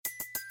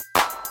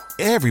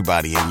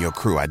Everybody in your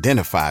crew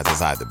identifies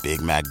as either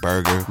Big Mac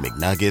Burger,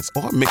 McNuggets,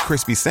 or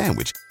McCrispy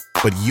Sandwich.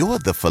 But you're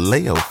the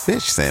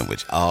Filet-O-Fish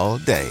Sandwich all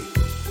day.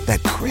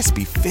 That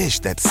crispy fish,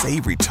 that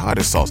savory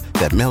tartar sauce,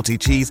 that melty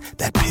cheese,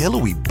 that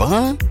pillowy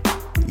bun.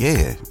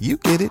 Yeah, you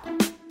get it.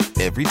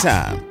 Every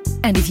time.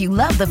 And if you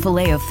love the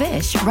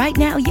Filet-O-Fish, right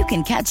now you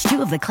can catch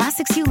two of the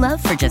classics you love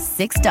for just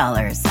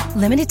 $6.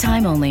 Limited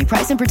time only.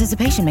 Price and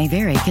participation may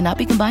vary. Cannot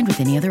be combined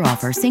with any other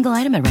offer. Single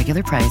item at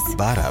regular price.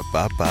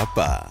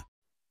 Ba-da-ba-ba-ba.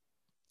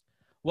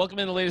 Welcome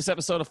in the latest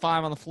episode of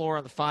 5 on the Floor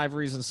on the 5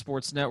 Reasons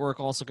Sports Network.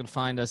 Also can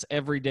find us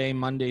every day,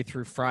 Monday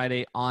through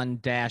Friday on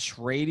Dash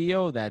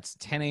Radio. That's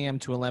 10 a.m.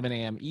 to 11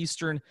 a.m.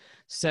 Eastern,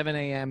 7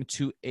 a.m.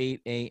 to 8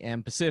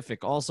 a.m.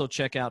 Pacific. Also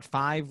check out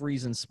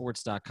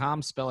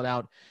 5reasonsports.com. Spell it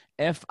out,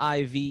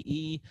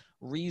 F-I-V-E,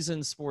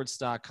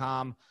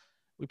 reasonsports.com.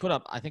 We put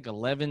up, I think,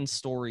 11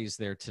 stories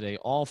there today,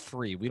 all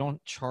free. We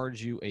don't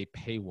charge you a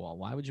paywall.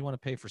 Why would you want to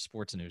pay for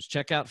sports news?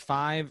 Check out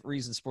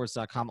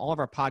 5reasonsports.com. All of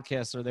our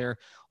podcasts are there.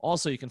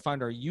 Also, you can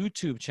find our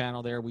YouTube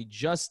channel there. We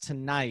just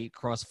tonight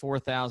crossed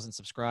 4,000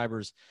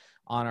 subscribers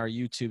on our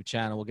YouTube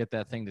channel. We'll get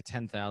that thing to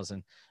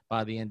 10,000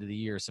 by the end of the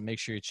year, so make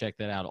sure you check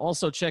that out.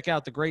 Also, check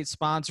out the great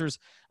sponsors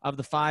of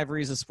the 5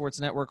 Reasons Sports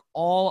Network.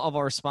 All of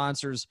our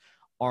sponsors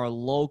are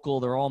local.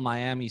 They're all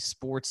Miami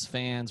sports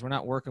fans. We're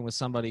not working with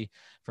somebody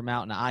from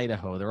out in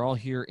Idaho. They're all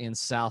here in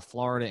South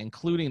Florida,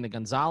 including the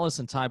Gonzalez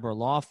and Tybor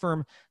Law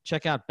Firm.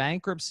 Check out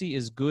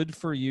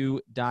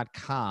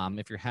bankruptcyisgoodforyou.com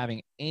if you're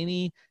having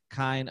any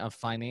kind of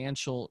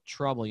financial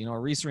trouble. You know, a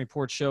recent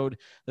report showed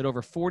that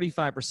over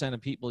 45%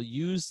 of people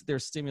used their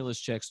stimulus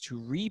checks to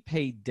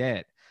repay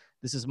debt.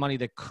 This is money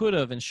that could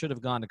have and should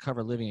have gone to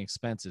cover living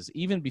expenses.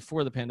 Even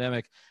before the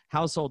pandemic,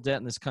 household debt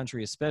in this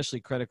country, especially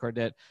credit card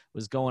debt,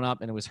 was going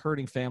up, and it was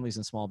hurting families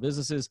and small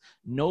businesses.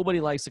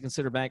 Nobody likes to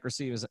consider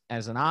bankruptcy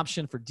as an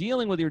option for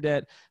dealing with your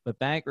debt, but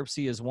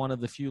bankruptcy is one of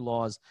the few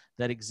laws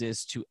that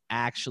exist to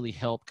actually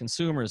help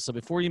consumers. So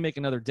before you make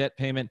another debt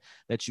payment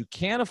that you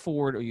can't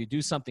afford, or you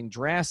do something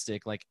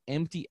drastic like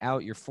empty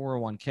out your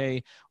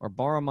 401k or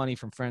borrow money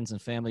from friends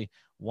and family,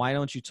 why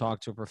don't you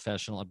talk to a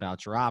professional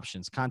about your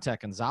options?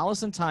 Contact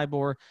Gonzalez and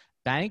Tybor,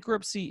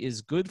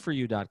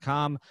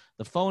 bankruptcyisgoodforyou.com.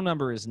 The phone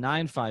number is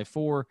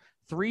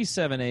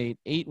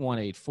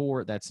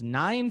 954-378-8184. That's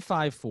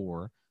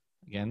 954,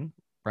 again,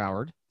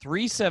 Broward,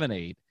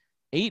 378-8184.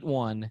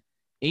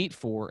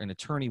 An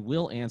attorney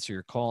will answer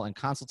your call, and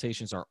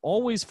consultations are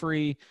always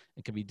free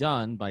and can be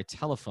done by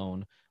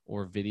telephone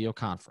or video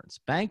conference.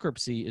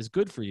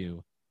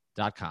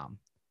 Bankruptcyisgoodforyou.com.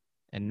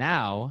 And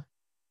now,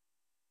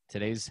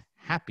 today's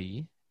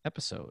happy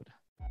episode.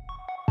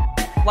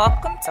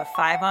 Welcome to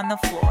 5 on the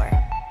Floor,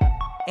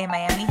 a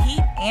Miami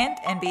Heat and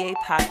NBA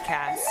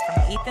podcast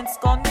from Ethan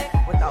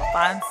Skolnick with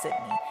Alphonse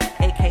Sidney,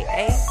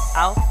 a.k.a.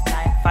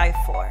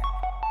 Alf954.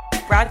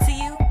 Brought to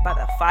you by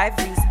the 5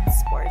 Reasons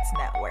Sports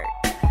Network.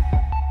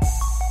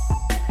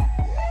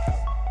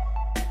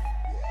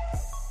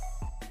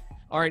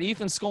 All right,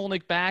 Ethan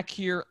Skolnick back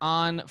here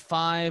on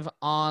 5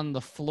 on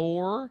the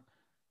Floor.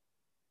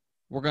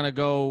 We're going to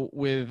go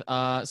with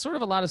sort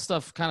of a lot of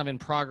stuff kind of in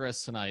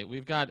progress tonight.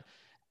 We've got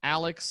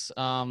Alex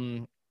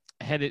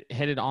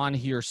headed on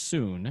here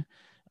soon.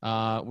 We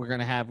got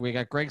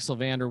Greg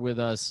Sylvander with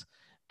us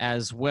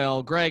as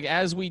well. Greg,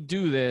 as we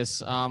do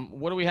this,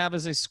 what do we have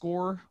as a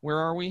score? Where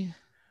are we?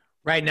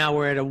 Right now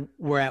we're at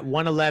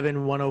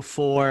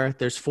 111-104.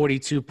 There's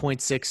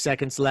 42.6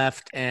 seconds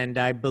left, and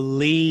I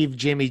believe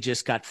Jimmy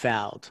just got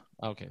fouled.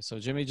 Okay, so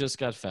Jimmy just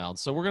got fouled.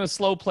 So we're going to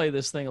slow play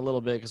this thing a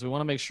little bit because we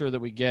want to make sure that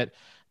we get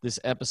this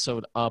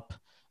episode up,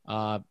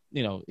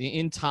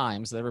 in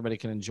time so that everybody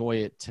can enjoy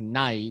it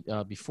tonight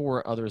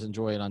before others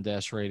enjoy it on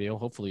Dash Radio.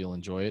 Hopefully you'll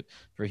enjoy it.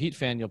 If you're a Heat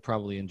fan, you'll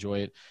probably enjoy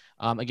it.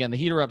 Again, the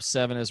Heat are up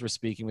 7 as we're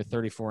speaking with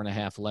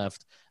 34.5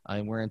 left.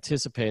 And we're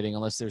anticipating,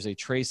 unless there's a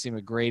Tracy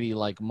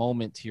McGrady-like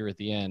moment here at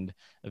the end,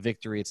 a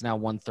victory. It's now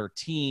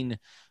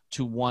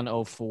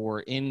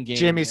 113-104 in game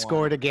Jimmy one.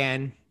 Scored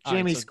again.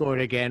 Jimmy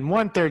scored again.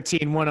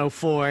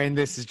 113-104, and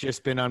this has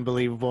just been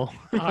unbelievable.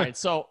 All right,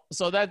 so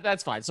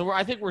that's fine. So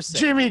I think we're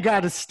safe. Jimmy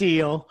got a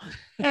steal.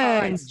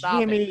 And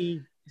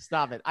Jimmy.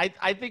 Stop it.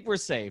 I think we're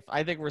safe.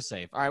 All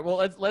right,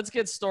 well, let's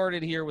get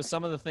started here with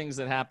some of the things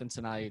that happened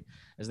tonight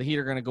as the Heat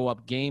are going to go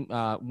up game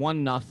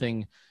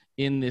 1-0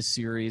 in this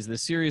series. The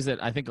series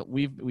that I think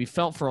we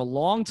felt for a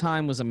long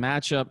time was a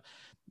matchup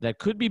that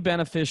could be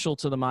beneficial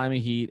to the Miami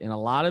Heat in a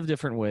lot of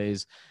different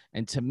ways.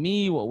 And to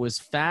me, what was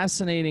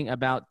fascinating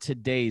about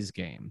today's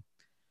game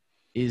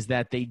is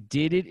that they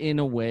did it in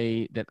a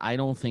way that I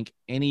don't think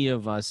any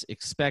of us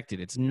expected.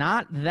 It's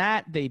not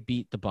that they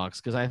beat the Bucks,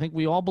 because I think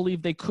we all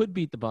believe they could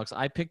beat the Bucks.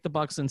 I picked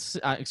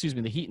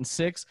the Heat in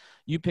 6.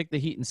 You picked the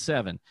Heat in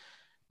 7.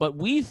 But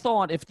we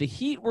thought if the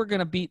Heat were going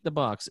to beat the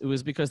Bucks, it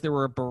was because there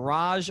were a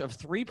barrage of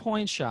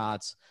three-point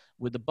shots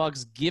with the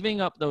Bucks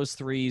giving up those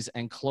threes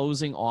and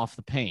closing off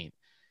the paint.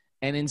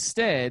 And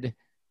instead,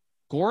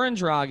 Goran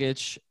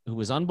Dragic, who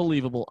was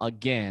unbelievable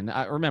again.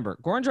 Remember,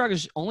 Goran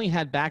Dragic only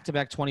had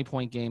back-to-back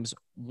 20-point games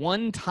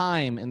one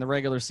time in the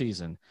regular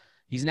season.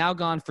 He's now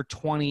gone for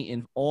 20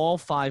 in all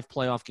 5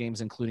 playoff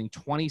games, including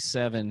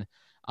 27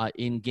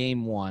 in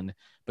game 1.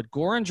 But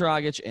Goran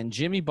Dragic and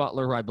Jimmy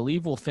Butler, who I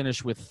believe will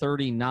finish with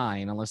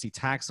 39, unless he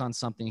tacks on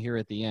something here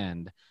at the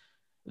end,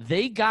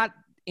 they got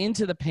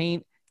into the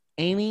paint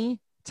any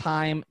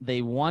time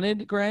they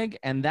wanted, Greg,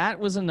 and that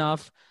was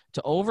enough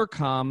to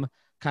overcome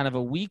kind of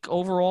a weak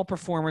overall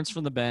performance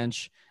from the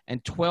bench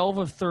and 12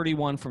 of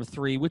 31 from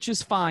 3, which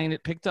is fine.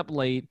 It picked up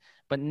late,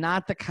 but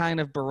not the kind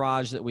of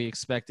barrage that we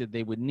expected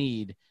they would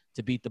need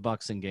to beat the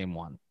Bucks in game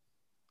 1.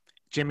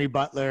 Jimmy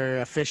Butler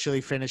officially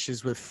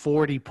finishes with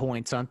 40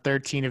 points on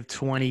 13 of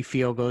 20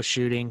 field goal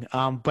shooting.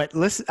 But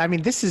listen, I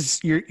mean, this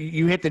is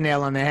you hit the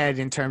nail on the head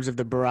in terms of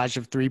the barrage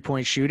of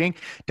 3-point shooting.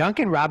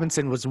 Duncan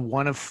Robinson was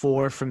 1 of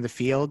 4 from the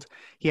field.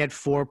 He had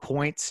 4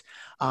 points.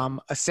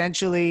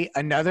 Essentially,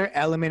 another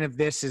element of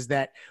this is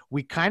that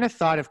we kind of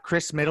thought if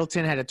Chris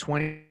Middleton had a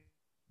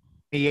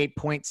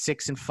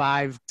 28.6 and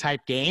 5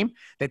 type game,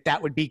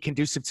 that would be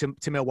conducive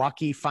to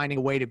Milwaukee finding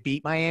a way to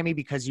beat Miami,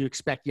 because you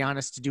expect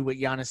Giannis to do what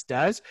Giannis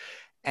does.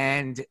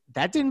 And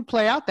that didn't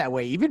play out that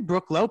way. Even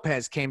Brook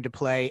Lopez came to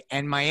play,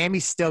 and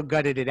Miami still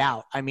gutted it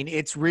out. I mean,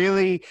 it's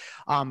really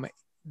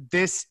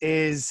this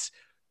is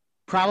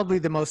probably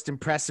the most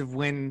impressive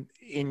win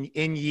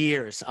in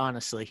years,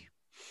 honestly.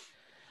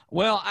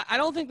 Well, I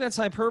don't think that's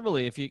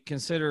hyperbole if you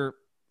consider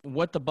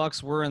what the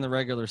Bucks were in the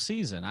regular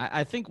season.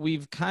 I think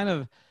we've kind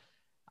of,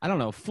 I don't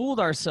know, fooled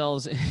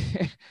ourselves.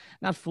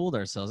 Not fooled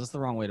ourselves. That's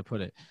the wrong way to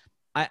put it.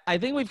 I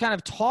think we've kind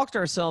of talked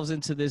ourselves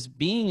into this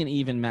being an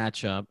even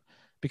matchup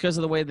because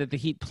of the way that the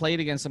Heat played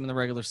against them in the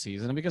regular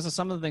season, and because of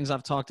some of the things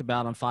I've talked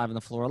about on 5 on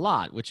the Floor a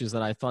lot, which is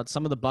that I thought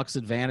some of the Bucks'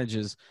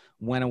 advantages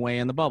went away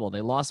in the bubble.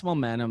 They lost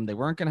momentum. They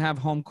weren't going to have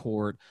home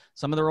court.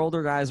 Some of their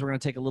older guys were going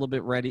to take a little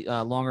bit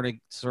longer to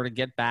sort of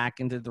get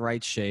back into the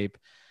right shape.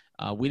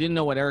 We didn't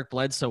know what Eric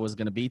Bledsoe was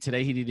going to be.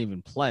 Today he didn't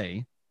even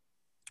play,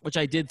 which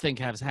I did think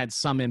has had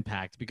some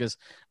impact, because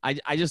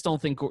I just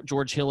don't think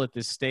George Hill at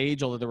this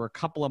stage, although there were a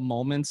couple of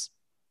moments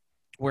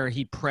where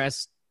he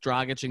pressed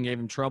Dragic and gave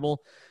him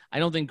trouble, I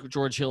don't think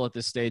George Hill at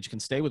this stage can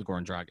stay with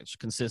Goran Dragic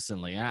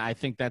consistently. I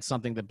think that's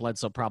something that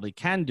Bledsoe probably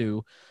can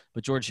do,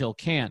 but George Hill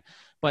can't.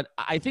 But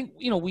I think,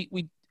 you know,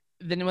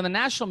 then when the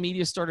national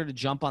media started to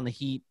jump on the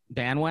Heat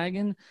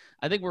bandwagon,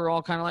 I think we're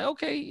all kind of like,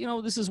 okay, you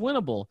know, this is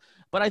winnable.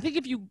 But I think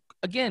if you,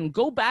 again,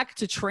 go back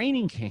to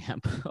training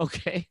camp,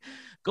 okay,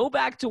 go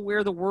back to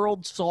where the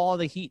world saw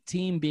the Heat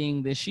team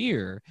being this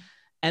year,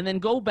 and then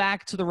go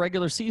back to the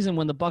regular season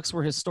when the Bucks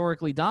were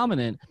historically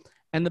dominant.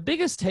 And the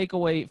biggest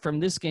takeaway from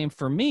this game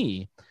for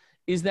me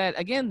is that,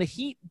 again, the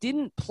Heat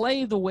didn't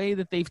play the way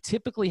that they've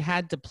typically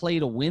had to play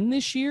to win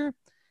this year,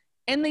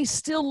 and they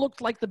still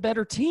looked like the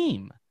better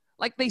team.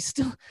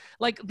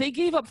 They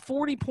gave up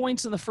 40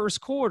 points in the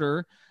first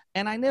quarter,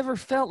 and I never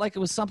felt like it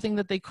was something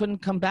that they couldn't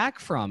come back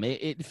from.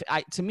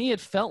 To me, it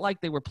felt like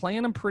they were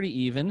playing them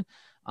pretty even.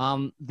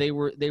 They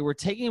were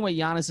taking away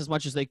Giannis as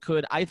much as they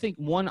could. I think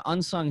one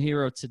unsung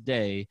hero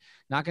today,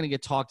 not going to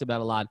get talked about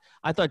a lot,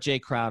 I thought Jay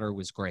Crowder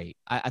was great.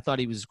 I thought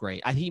he was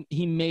great.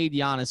 He made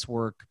Giannis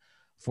work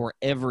for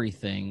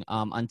everything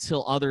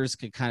until others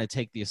could kind of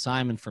take the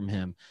assignment from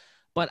him.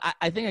 But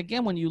I think,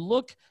 again, when you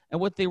look at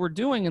what they were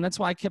doing, and that's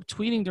why I kept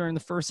tweeting during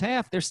the first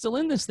half, they're still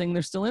in this thing.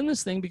 They're still in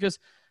this thing because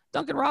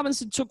Duncan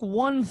Robinson took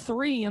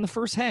 1-3 in the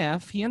first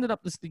half. He ended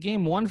up the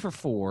game 1 for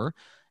 4.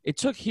 It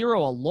took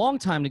Hero a long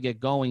time to get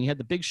going. He had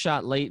the big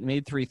shot late and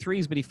made 3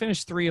 threes, but he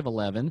finished 3 of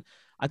 11.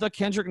 I thought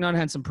Kendrick Nunn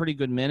had some pretty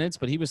good minutes,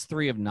 but he was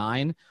 3 of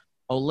 9.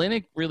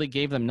 Olynyk really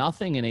gave them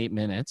nothing in 8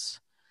 minutes.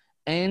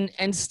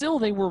 And still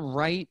they were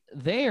right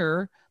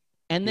there.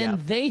 And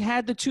then they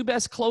had the 2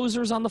 best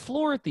closers on the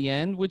floor at the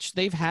end, which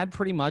they've had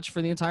pretty much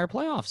for the entire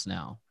playoffs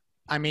now.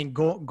 I mean,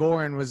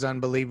 Goran was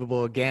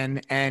unbelievable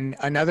again. And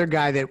another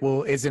guy that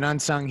is an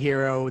unsung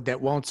hero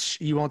that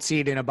you won't see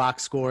it in a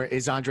box score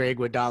is Andre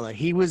Iguodala.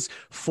 He was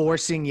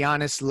forcing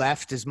Giannis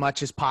left as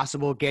much as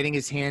possible, getting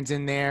his hands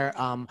in there.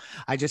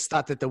 I just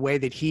thought that the way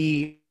that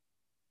he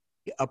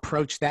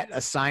approached that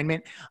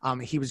assignment,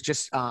 he was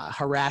just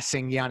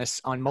harassing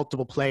Giannis on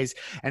multiple plays.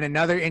 And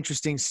another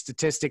interesting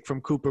statistic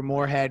from Cooper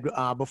Moorhead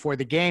before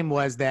the game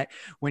was that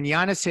when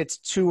Giannis hits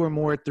 2 or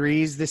more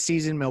threes this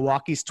season,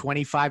 Milwaukee's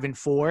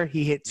 25-4.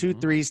 He hit 2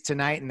 threes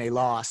tonight and they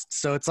lost.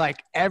 So it's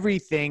like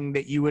everything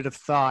that you would have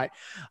thought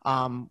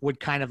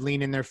would kind of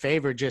lean in their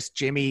favor. Just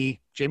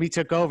Jimmy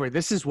took over.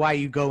 This is why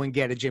you go and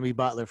get a Jimmy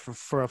Butler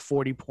for a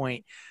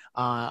 40-point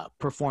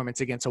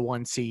performance against a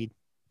 1 seed.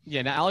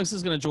 Yeah, now Alex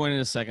is going to join in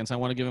a second, so I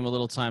want to give him a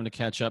little time to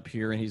catch up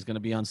here, and he's going to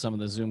be on some of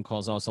the Zoom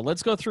calls also.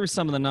 Let's go through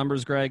some of the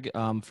numbers, Greg,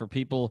 for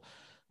people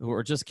who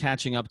are just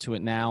catching up to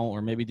it now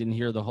or maybe didn't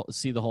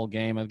see the whole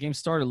game. The game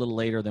started a little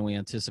later than we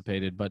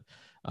anticipated, but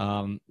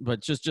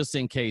just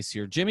in case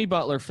here. Jimmy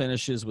Butler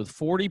finishes with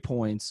 40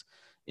 points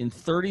in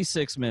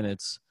 36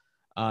 minutes,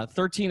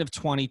 13 of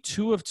 20,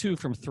 2 of 2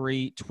 from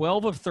 3,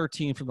 12 of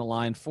 13 from the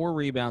line, 4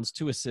 rebounds,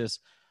 2 assists,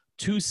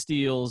 2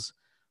 steals,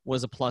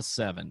 was a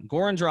 +7.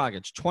 Goran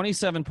Dragic,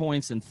 27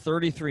 points in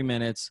 33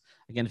 minutes.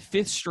 Again,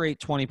 5th straight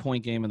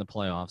 20-point game in the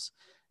playoffs.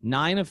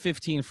 9 of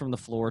 15 from the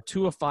floor,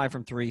 2 of 5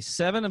 from 3,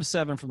 7 of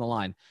 7 from the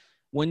line.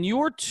 When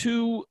your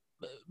two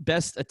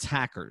best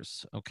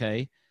attackers,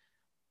 okay,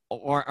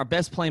 or our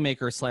best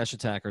playmakers /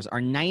 attackers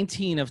are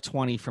 19 of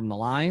 20 from the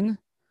line,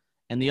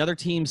 and the other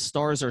team's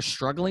stars are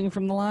struggling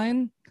from the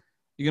line,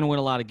 you're going to win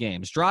a lot of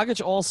games.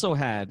 Dragic also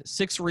had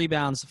 6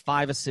 rebounds,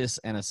 5 assists,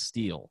 and a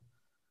steal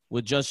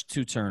with just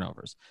 2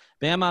 turnovers.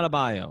 Bam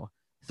Adebayo,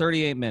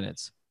 38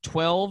 minutes,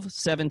 12,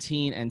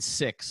 17, and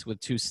 6 with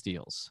 2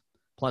 steals,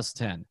 plus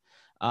 10.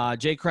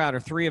 Jay Crowder,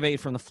 3 of 8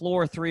 from the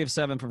floor, 3 of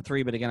 7 from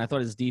 3. But again, I thought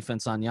his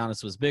defense on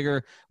Giannis was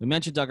bigger. We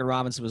mentioned Duncan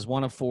Robinson was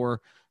 1 of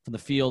 4 from the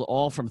field,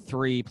 all from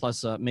 3,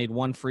 plus made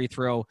 1 free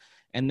throw.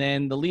 And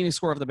then the leading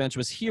scorer off the bench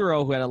was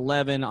Hero, who had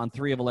 11 on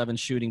 3 of 11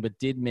 shooting, but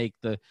did make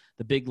the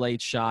big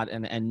late shot.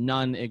 And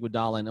none,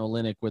 Iguodala and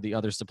Olynyk were the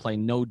others to play.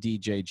 No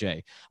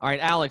DJJ. All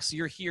right, Alex,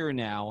 you're here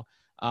now.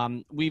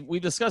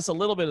 We've discussed a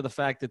little bit of the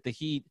fact that the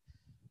Heat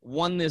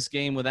won this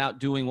game without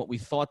doing what we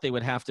thought they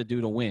would have to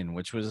do to win,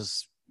 which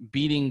was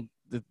beating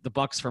the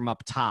Bucks from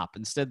up top.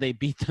 Instead, they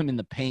beat them in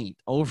the paint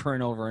over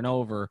and over and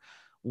over.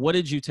 What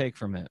did you take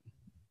from it?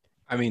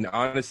 I mean,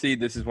 honestly,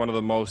 this is one of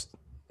the most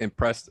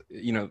impressed,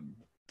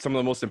 some of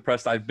the most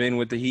impressed I've been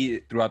with the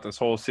Heat throughout this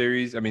whole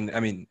series. I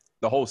mean,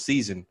 the whole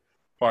season,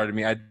 pardon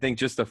me. I think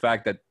just the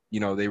fact that,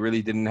 they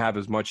really didn't have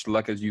as much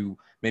luck as you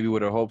maybe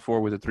would have hoped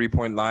for with a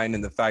 3-point line,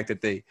 and the fact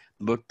that they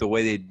looked the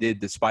way they did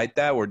despite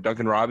that, where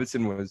Duncan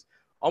Robinson was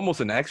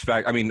almost an X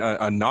factor. I mean,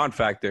 a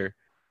non-factor,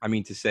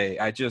 to say.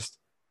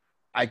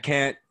 I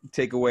can't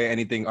take away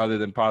anything other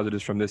than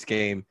positives from this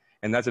game,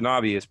 and that's an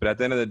obvious. But at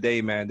the end of the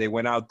day, man, they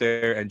went out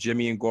there and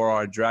Jimmy and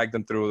Goran dragged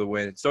them through the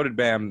win. So did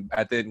Bam.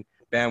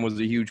 Bam was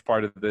a huge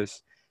part of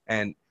this,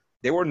 and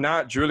they were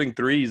not drilling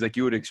threes like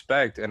you would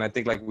expect, and I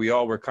think like we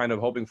all were kind of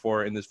hoping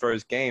for in this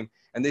first game.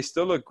 And they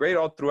still looked great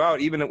all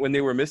throughout, even when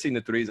they were missing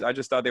the threes. I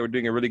just thought they were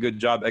doing a really good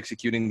job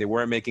executing. They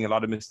weren't making a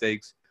lot of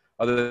mistakes,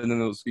 other than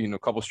those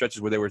couple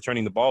stretches where they were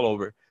turning the ball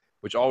over,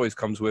 which always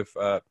comes with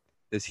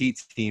this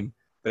Heat team.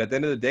 But at the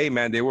end of the day,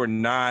 man, they were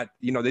not,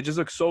 they just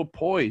looked so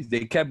poised.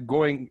 They kept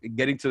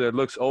getting to their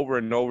looks over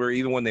and over,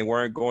 even when they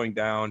weren't going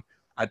down.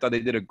 I thought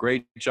they did a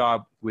great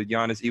job with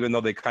Giannis, even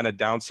though they kind of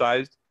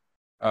downsized.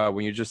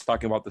 When you're just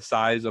talking about the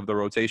size of the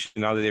rotation,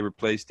 now that they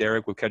replaced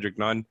Derek with Kendrick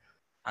Nunn,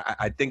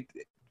 I think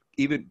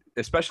even,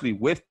 especially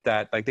with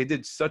that, like they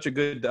did such a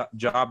good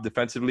job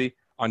defensively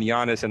on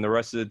Giannis and the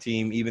rest of the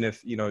team. Even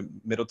if,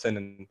 Middleton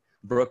and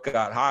Brook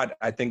got hot,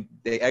 I think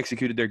they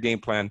executed their game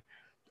plan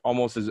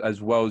almost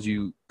as well as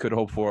you could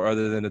hope for,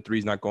 other than the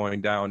threes not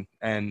going down.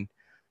 And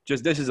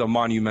just, this is a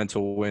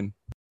monumental win.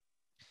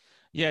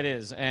 Yeah, it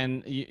is.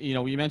 And,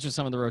 you mentioned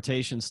some of the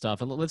rotation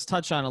stuff. And let's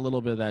touch on a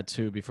little bit of that,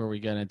 too, before we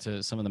get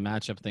into some of the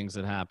matchup things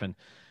that happened.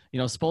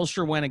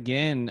 Spoelstra went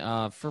again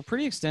for a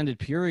pretty extended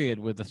period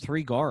with the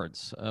 3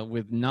 guards,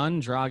 with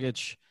Nunn,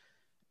 Dragic,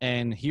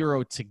 and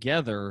Hero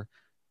together.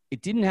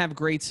 It didn't have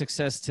great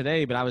success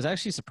today, but I was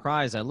actually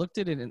surprised. I looked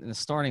at it in the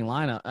starting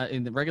lineup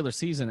in the regular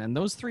season, and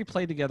those 3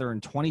 played together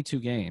in 22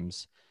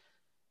 games.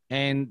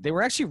 And they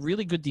were actually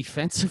really good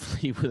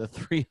defensively with the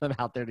 3 of them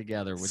out there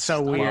together. Which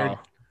so weird. Wow.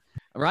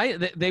 Right?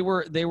 They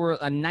were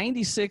a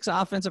 96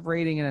 offensive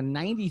rating and a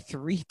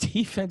 93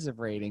 defensive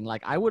rating.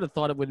 Like, I would have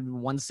thought it would have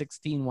been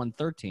 116,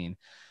 113.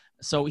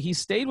 So he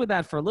stayed with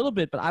that for a little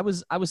bit, but I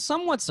was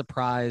somewhat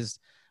surprised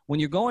when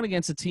you're going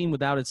against a team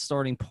without its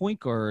starting point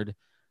guard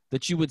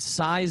that you would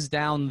size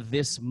down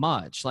this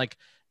much. Like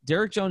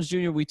Derrick Jones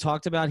Jr., we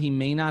talked about, he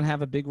may not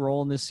have a big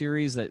role in this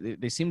series. That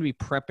they seem to be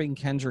prepping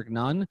Kendrick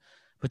Nunn,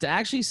 but to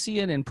actually see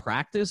it in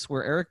practice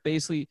where Eric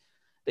basically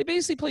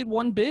played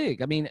one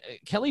big. I mean,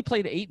 Kelly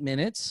played 8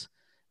 minutes,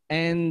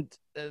 and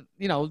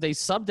they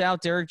subbed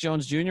out Derrick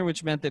Jones Jr.,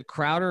 which meant that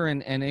Crowder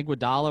and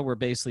Iguodala were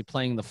basically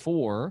playing the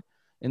 4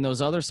 in those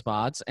other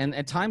spots. And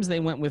at times they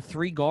went with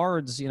 3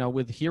 guards,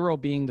 with Hero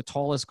being the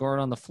tallest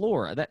guard on the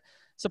floor. That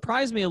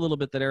surprised me a little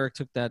bit that Eric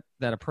took that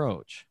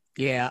approach.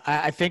 Yeah,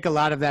 I think a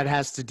lot of that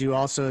has to do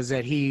also is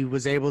that he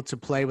was able to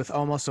play with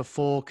almost a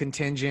full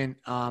contingent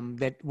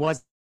that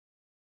wasn't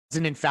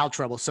in foul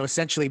trouble. So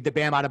essentially the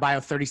Bam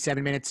Adebayo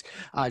 37 minutes,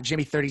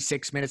 Jimmy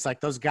 36 minutes, like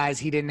those guys,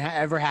 he didn't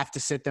ever have to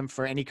sit them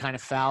for any kind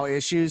of foul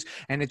issues.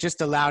 And it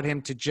just allowed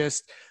him to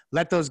just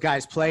let those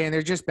guys play. And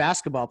they're just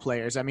basketball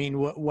players. I mean,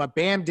 what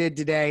Bam did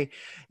today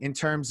in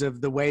terms of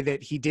the way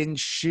that he didn't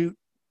shoot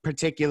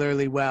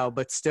particularly well,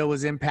 but still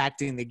was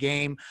impacting the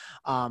game.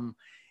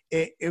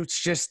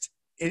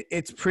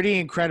 It's pretty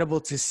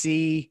incredible to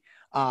see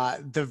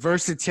the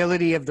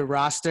versatility of the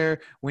roster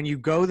when you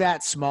go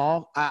that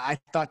small. I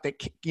thought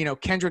that,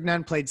 Kendrick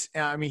Nunn played,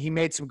 he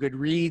made some good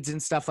reads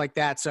and stuff like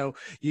that. So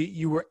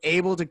you were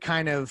able to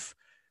kind of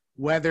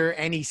weather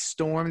any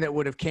storm that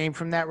would have came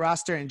from that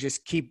roster and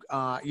just keep,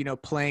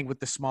 playing with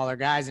the smaller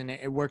guys, and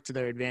it worked to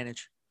their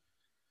advantage.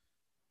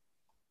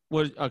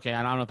 Okay,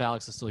 I don't know if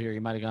Alex is still here. He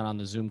might have gone on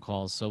the Zoom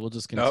calls, so we'll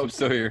just continue. No, I'm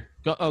still here.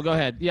 Go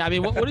ahead. Yeah, I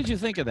mean, what did you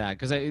think of that?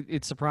 Because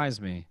it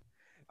surprised me.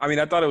 I mean,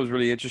 I thought it was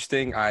really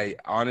interesting. I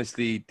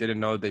honestly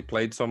didn't know they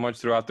played so much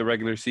throughout the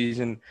regular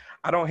season.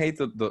 I don't hate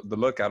the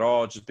look at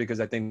all, just because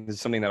I think this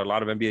is something that a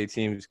lot of NBA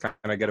teams kind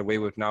of get away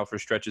with now for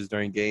stretches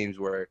during games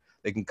where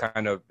they can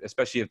kind of,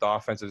 especially if the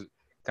offense is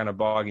kind of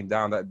bogging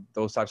down, that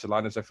those types of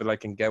lineups I feel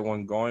like can get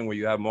one going where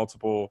you have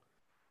multiple,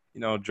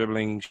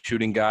 dribbling,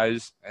 shooting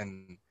guys.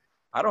 And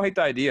I don't hate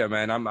the idea,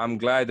 man. I'm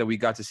glad that we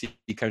got to see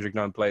Kendrick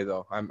Nunn play,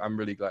 though. I'm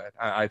really glad.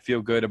 I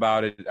feel good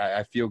about it.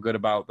 I feel good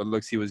about the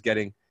looks he was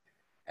getting.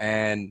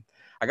 And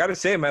I got to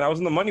say, man, I was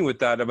in the money with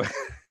that about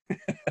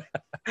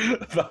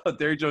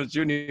Derrick Jones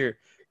Jr.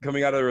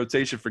 coming out of the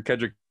rotation for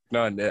Kendrick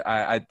Nunn.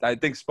 I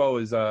think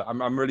Spo is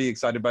I'm really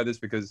excited by this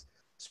because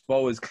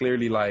Spo is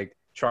clearly like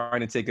trying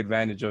to take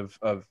advantage of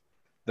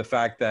the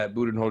fact that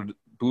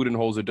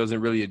Budenholzer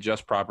doesn't really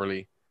adjust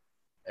properly.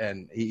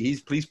 And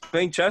he's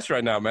playing chess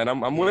right now, man.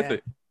 I'm with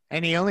it.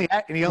 And he only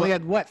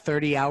had what,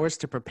 30 hours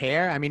to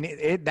prepare. I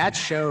mean, that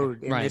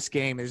showed in this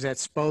game is that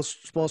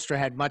Spoelstra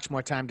had much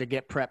more time to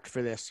get prepped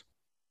for this.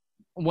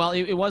 Well,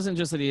 it wasn't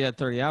just that he had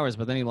 30 hours,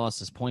 but then he lost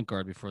his point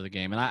guard before the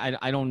game, and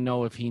I don't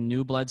know if he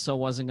knew Bledsoe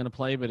wasn't going to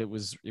play, but it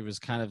was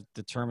kind of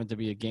determined to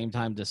be a game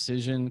time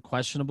decision,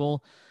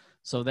 questionable.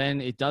 So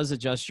then it does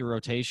adjust your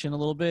rotation a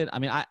little bit. I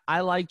mean, I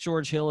like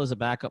George Hill as a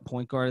backup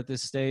point guard at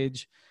this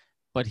stage,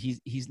 but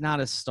he's not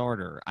a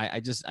starter.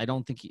 I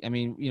don't think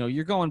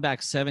you're going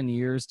back 7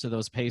 years to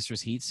those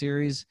Pacers Heat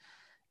series.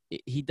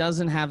 He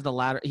doesn't have the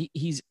ladder.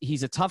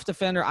 He's a tough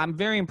defender. I'm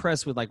very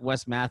impressed with like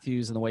Wes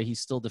Matthews and the way he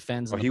still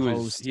defends.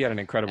 He had an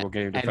incredible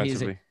game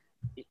defensively.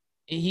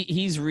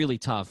 He's really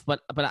tough, but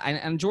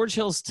George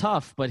Hill's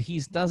tough, but he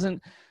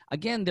doesn't.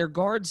 Again, their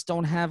guards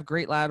don't have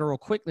great lateral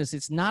quickness.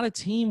 It's not a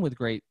team with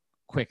great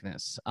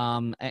quickness.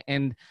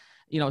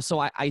 So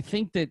I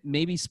think that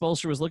maybe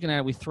Spoelstra was looking at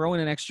it. We throw in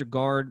an extra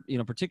guard,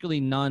 particularly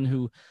Nunn,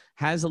 who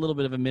has a little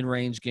bit of a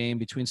mid-range game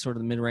between sort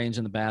of the mid-range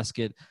and the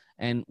basket,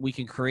 and we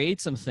can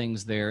create some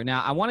things there.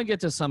 Now, I want to get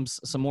to some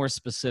more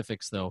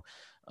specifics, though.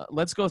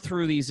 Let's go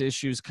through these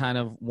issues kind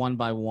of one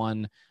by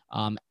one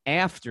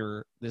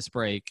after this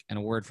break and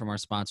a word from our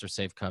sponsor,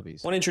 Safe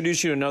Cubbies. I want to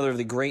introduce you to another of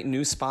the great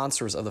new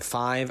sponsors of the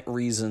 5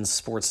 Reasons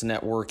Sports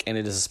Network, and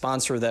it is a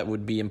sponsor that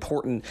would be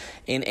important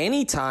in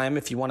any time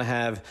if you want to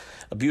have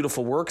a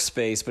beautiful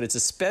workspace, but it's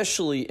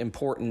especially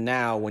important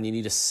now when you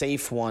need a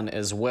safe one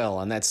as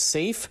well, and that's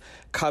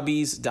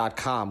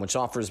safecubbies.com, which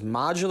offers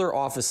modular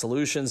office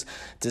solutions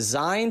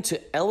designed to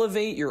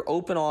elevate your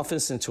open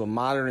office into a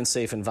modern and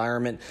safe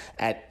environment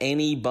at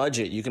any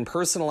budget. You can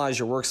personalize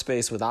your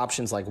workspace with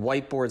options like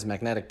whiteboards,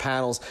 magnetic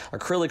panels,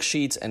 acrylic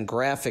sheets, and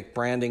graphic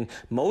branding.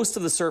 Most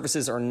of the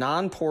surfaces are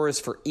non-porous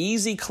for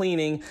easy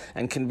cleaning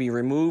and can be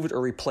removed or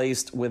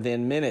replaced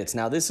within minutes.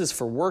 Now, this is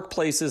for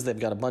workplaces. They've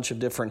got a bunch of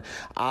different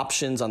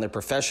options on their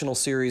professional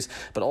series,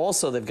 but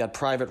also they've got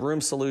private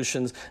room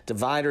solutions,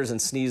 dividers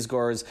and sneeze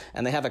guards,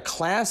 and they have a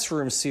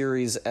classroom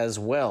series as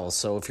well.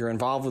 So if you're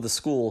involved with a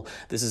school,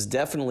 this is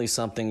definitely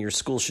something your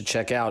school should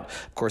check out,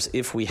 of course,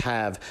 if we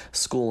have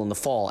school in the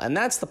fall. And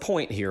that's the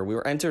point here. We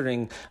are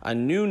entering a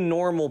new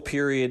normal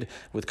period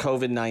with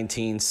COVID-19.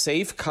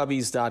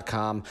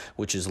 Safecubbies.com,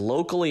 which is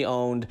locally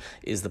owned,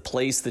 is the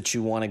place that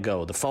you want to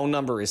go. The phone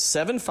number is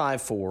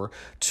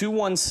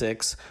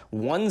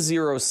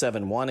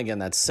 754-216-1071. Again,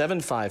 that's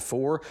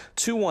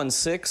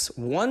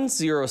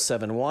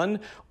 754-216-1071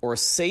 or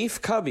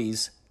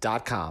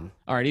safecubbies.com.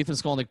 All right, Ethan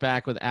Skolnick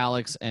back with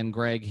Alex and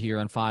Greg here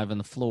on 5 on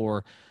the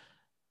Floor.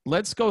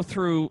 Let's go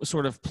through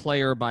sort of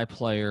player by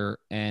player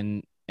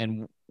and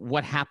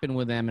what happened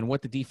with them and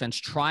what the defense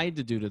tried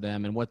to do to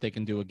them and what they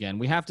can do again.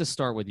 We have to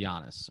start with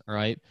Giannis, all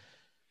right?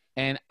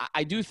 And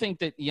I do think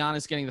that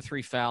Giannis getting the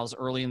 3 fouls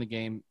early in the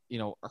game,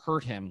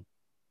 hurt him.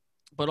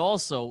 But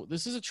also,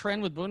 this is a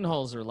trend with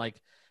Budenholzer.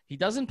 Like, he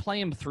doesn't play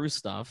him through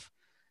stuff.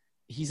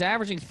 He's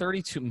averaging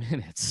 32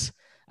 minutes.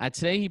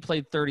 Today he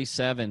played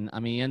 37. I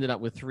mean, he ended up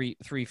with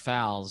three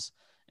fouls,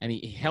 and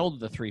he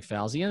held the 3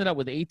 fouls. He ended up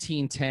with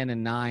 18, 10,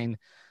 and 9,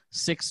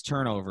 6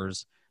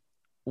 turnovers.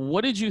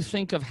 What did you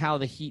think of how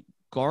the Heat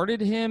guarded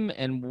him,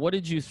 and what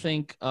did you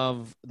think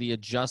of the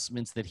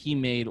adjustments that he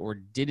made or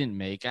didn't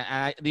make?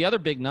 The other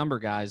big number,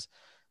 guys,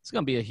 it's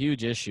going to be a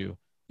huge issue.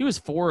 He was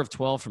 4 of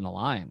 12 from the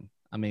line.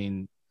 I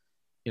mean,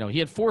 he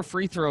had 4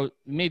 free throws,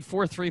 made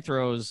 4 free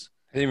throws.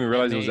 I didn't even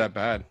realize it was that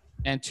bad.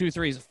 And 2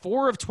 threes,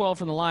 4 of 12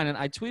 from the line. And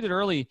I tweeted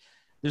early,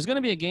 there's going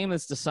to be a game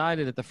that's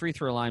decided at the free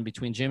throw line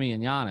between Jimmy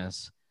and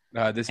Giannis.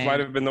 This might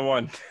have been the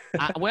one.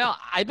 I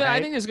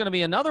think there's going to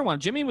be another one.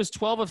 Jimmy was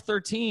 12 of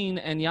 13,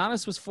 and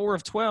Giannis was 4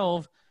 of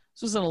 12.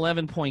 This was an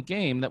 11-point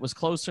game that was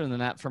closer than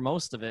that for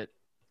most of it.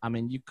 I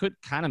mean, you could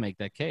kind of make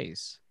that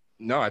case.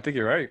 No, I think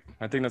you're right.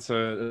 I think that's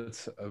a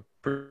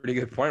pretty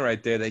good point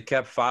right there. They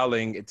kept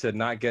fouling to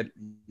not let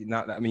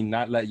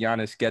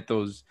Giannis get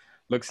those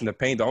looks in the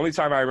paint. The only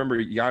time I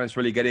remember Giannis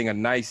really getting a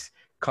nice,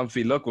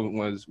 comfy look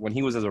was when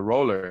he was as a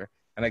roller.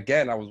 And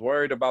again, I was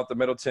worried about the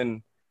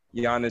Middleton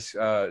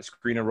Giannis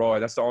screen and roll.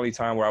 That's the only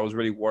time where I was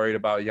really worried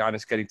about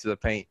Giannis getting to the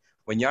paint.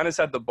 When Giannis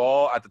had the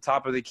ball at the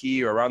top of the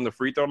key or around the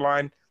free throw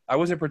line, I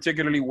wasn't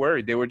particularly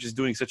worried. They were just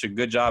doing such a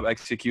good job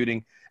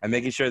executing and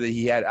making sure that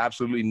he had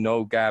absolutely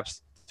no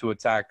gaps to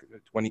attack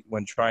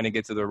when trying to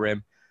get to the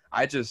rim.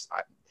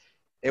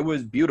 It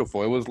was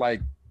beautiful. It was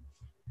like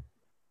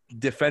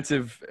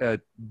defensive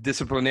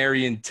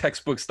disciplinarian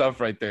textbook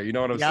stuff right there. You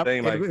know what I'm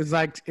saying?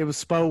 It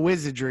was Spo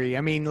wizardry.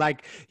 I mean,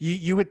 like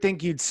you would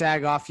think you'd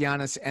sag off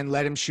Giannis and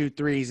let him shoot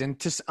threes, and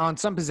just on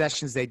some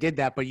possessions they did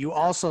that, but you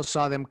also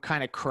saw them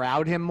kind of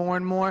crowd him more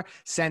and more,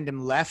 send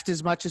him left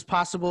as much as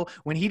possible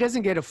when he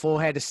doesn't get a full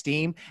head of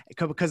steam,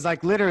 because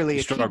like literally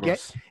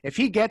if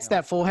he gets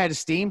that full head of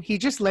steam, he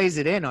just lays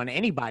it in on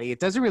anybody. It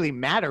doesn't really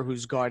matter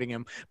who's guarding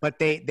him, but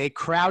they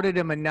crowded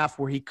him enough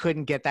where he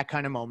couldn't get that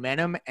kind of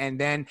momentum, and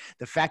then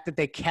the fact that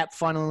they kept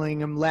funneling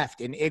him left,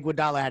 and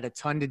Iguodala had a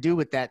ton to do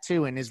with that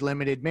too in his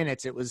limited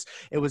minutes. It was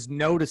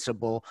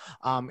noticeable.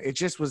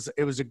 It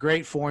was a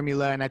great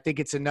formula, and I think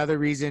it's another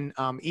reason,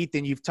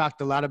 Ethan, you've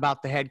talked a lot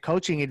about the head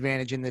coaching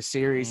advantage in this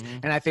series,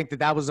 and I think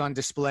that was on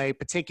display,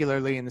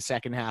 particularly in the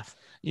second half.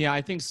 Yeah,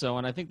 I think so,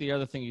 and I think the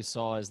other thing you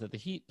saw is that the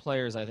Heat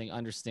players, I think,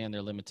 understand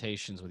their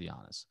limitations with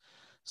Giannis.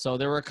 So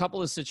there were a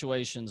couple of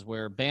situations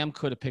where Bam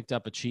could have picked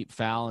up a cheap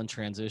foul in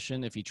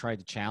transition if he tried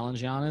to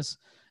challenge Giannis,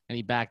 and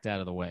he backed out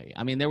of the way.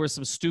 I mean, there were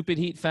some stupid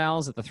Heat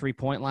fouls at the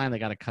 3-point line. They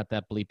got to cut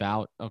that bleep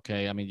out.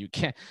 Okay. I mean,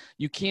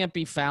 you can't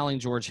be fouling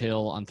George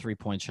Hill on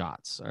 3-point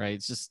shots. All right.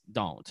 It's just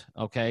don't.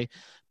 Okay.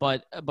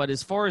 But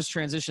as far as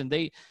transition,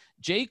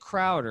 Jay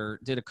Crowder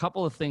did a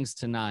couple of things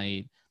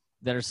tonight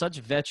that are such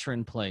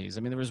veteran plays.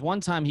 I mean, there was one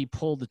time he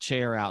pulled the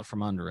chair out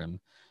from under him.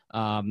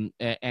 And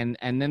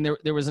then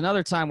there was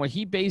another time where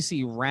he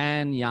basically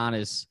ran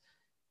Giannis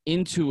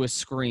into a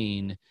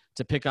screen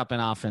to pick up an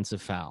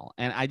offensive foul.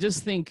 And I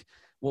just think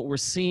what we're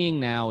seeing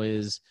now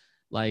is,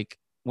 like,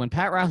 when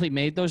Pat Riley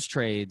made those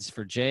trades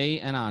for Jay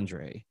and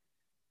Andre,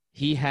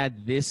 he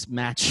had this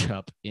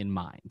matchup in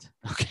mind.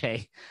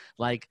 Okay.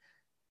 Like,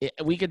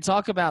 we could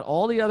talk about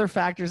all the other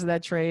factors of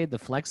that trade, the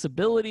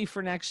flexibility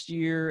for next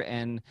year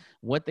and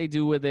what they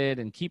do with it,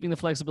 and keeping the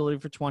flexibility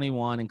for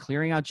 21 and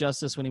clearing out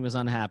Justice when he was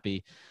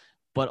unhappy.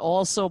 But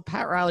also,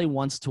 Pat Riley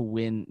wants to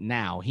win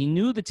now. He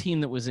knew the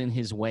team that was in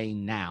his way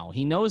now.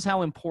 He knows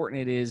how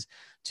important it is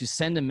to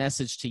send a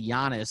message to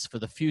Giannis for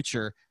the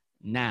future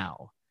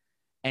now.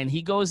 And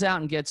he goes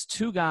out and gets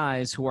two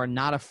guys who are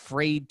not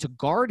afraid to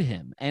guard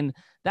him. And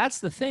that's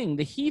the thing.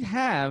 The Heat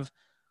have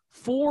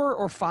 4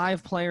 or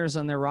 5 players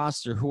on their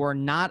roster who are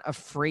not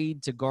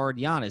afraid to guard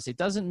Giannis. It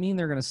doesn't mean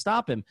they're going to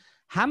stop him.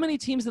 How many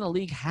teams in the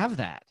league have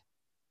that?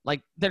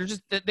 Like, they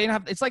don't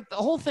have, it's like the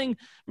whole thing.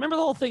 Remember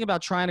the whole thing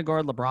about trying to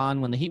guard LeBron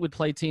when the Heat would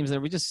play teams?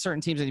 There were just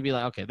certain teams that you'd be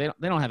like, okay,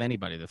 they don't have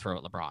anybody to throw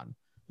at LeBron.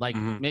 Like,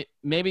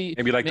 maybe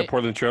like the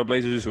Portland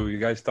Trailblazers, who you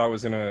guys thought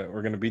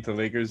were gonna beat the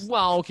Lakers.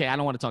 Well, okay, I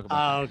don't want to talk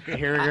about. Oh,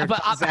 here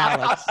but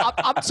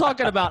I'm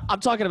talking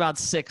about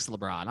 6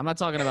 LeBron. I'm not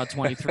talking about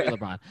 23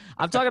 LeBron.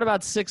 I'm talking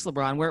about 6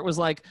 LeBron, where it was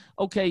like,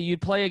 okay,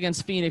 you'd play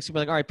against Phoenix, you'd be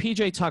like, all right,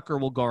 PJ Tucker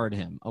will guard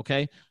him,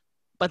 okay,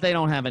 but they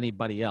don't have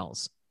anybody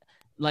else.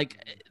 Like,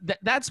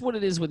 that's what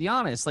it is with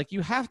Giannis. Like,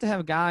 you have to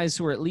have guys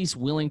who are at least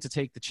willing to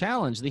take the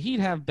challenge. The Heat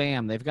have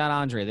Bam, they've got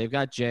Andre, they've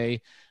got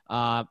Jay.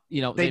 They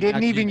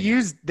didn't even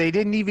use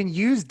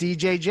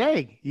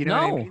DJJ. You know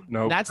what I mean?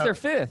 No, that's their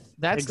 5th.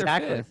 That's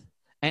exactly their 5th.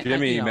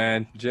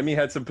 And, Jimmy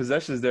had some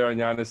possessions there on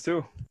Giannis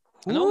too.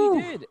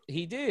 No,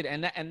 he did,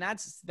 and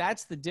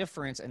that's the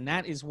difference, and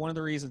that is one of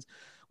the reasons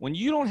when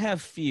you don't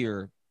have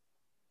fear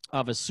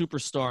of a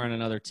superstar in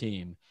another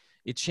team,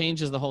 it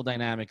changes the whole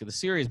dynamic of the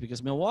series,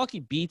 because Milwaukee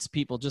beats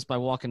people just by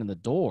walking in the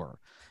door.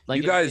 Like,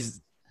 you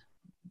guys,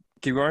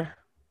 keep going.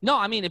 No,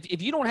 I mean,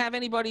 if you don't have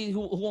anybody who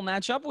will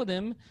match up with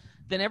him,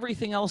 then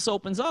everything else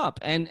opens up.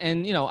 And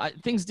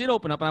things did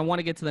open up, and I want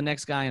to get to the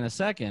next guy in a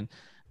second.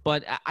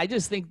 But I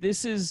just think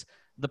this is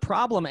the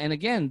problem. And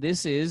again,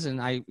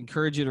 and I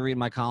encourage you to read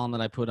my column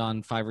that I put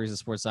on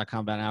 5reasonsports.com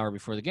about an hour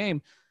before the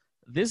game.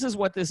 This is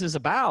what this is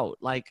about.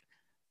 Like,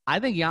 I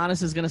think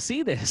Giannis is going to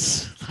see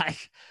this.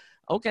 Like,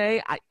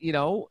 okay,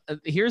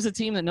 here's a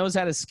team that knows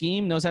how to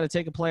scheme, knows how to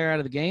take a player out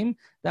of the game.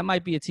 That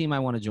might be a team I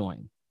want to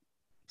join.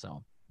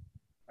 So.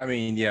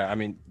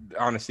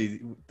 Honestly,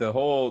 the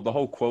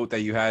whole quote that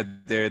you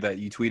had there that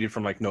you tweeted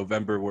from like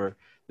November, where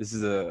this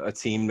is a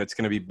team that's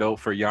going to be built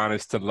for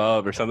Giannis to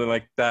love or something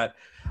like that.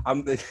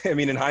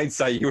 In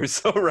hindsight, you were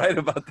so right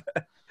about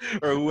that.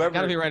 Or whoever.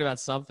 Got to be right about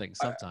something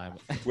sometime.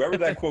 Whoever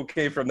that quote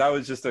came from, that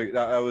was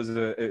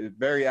a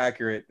very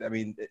accurate. I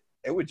mean,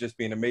 it would just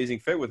be an amazing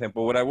fit with him.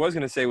 But what I was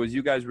going to say was,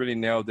 you guys really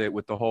nailed it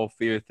with the whole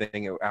fear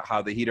thing,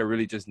 how the Heat are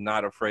really just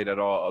not afraid at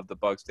all of the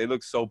Bucks. They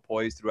look so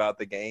poised throughout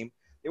the game.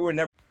 They were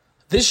never.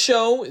 This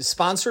show is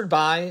sponsored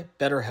by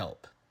BetterHelp.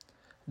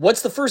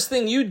 What's the first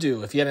thing you'd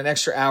do if you had an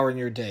extra hour in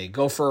your day?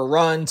 Go for a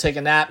run, take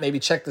a nap, maybe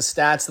check the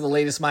stats of the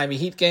latest Miami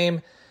Heat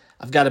game?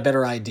 I've got a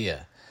better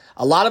idea.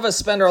 A lot of us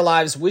spend our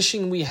lives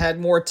wishing we had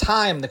more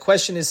time. The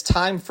question is,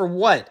 time for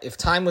what? If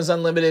time was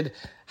unlimited,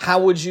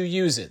 how would you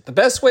use it? The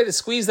best way to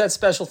squeeze that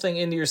special thing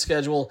into your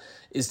schedule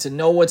is to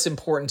know what's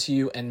important to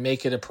you and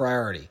make it a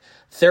priority.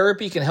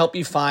 Therapy can help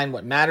you find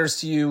what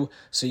matters to you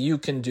so you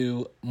can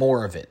do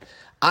more of it.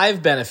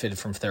 I've benefited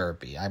from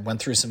therapy. I went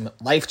through some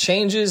life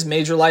changes,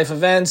 major life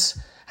events,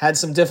 had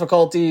some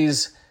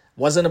difficulties,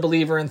 wasn't a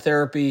believer in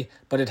therapy,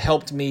 but it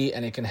helped me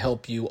and it can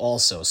help you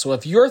also. So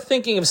if you're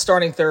thinking of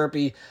starting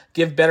therapy,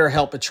 give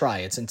BetterHelp a try.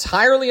 It's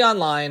entirely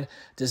online,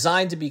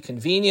 designed to be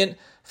convenient,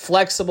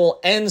 flexible,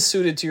 and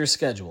suited to your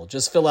schedule.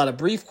 Just fill out a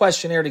brief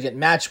questionnaire to get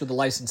matched with a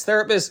licensed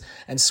therapist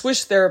and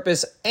switch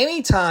therapists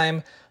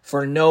anytime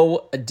for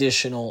no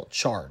additional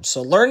charge.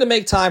 So learn to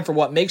make time for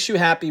what makes you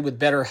happy with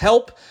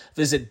BetterHelp.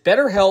 Visit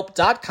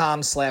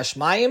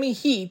betterhelp.com/Miami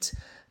Heat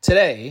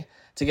today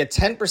to get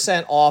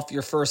 10% off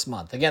your first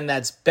month. Again,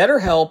 that's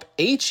BetterHelp,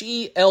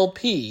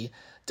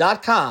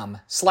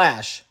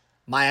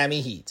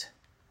 HELP.com/Miami Heat.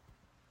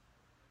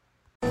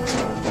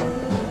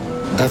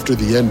 After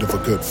the end of a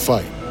good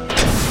fight,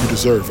 you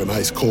deserve an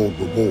ice-cold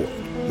reward.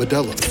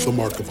 Modelo is the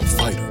mark of a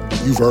fighter.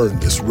 You've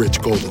earned this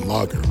rich golden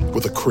lager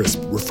with a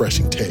crisp,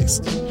 refreshing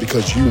taste.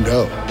 Because you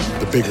know,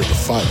 the bigger the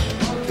fight,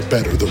 the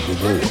better the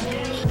reward.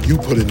 You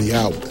put in the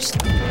hours,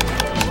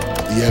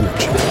 the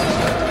energy,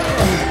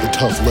 the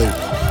tough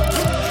labor.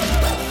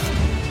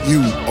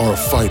 You are a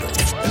fighter,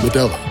 and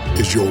Modelo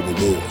is your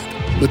reward.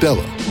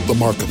 Modelo, the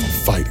mark of a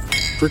fighter.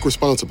 Drink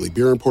responsibly.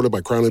 Beer imported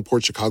by Crown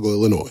Imports, Chicago,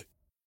 Illinois.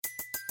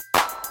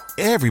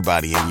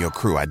 Everybody in your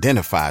crew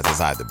identifies as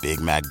either Big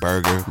Mac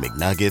Burger,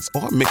 McNuggets,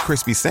 or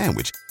McCrispy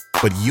Sandwich.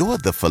 But you're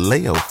the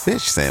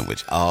Filet-O-Fish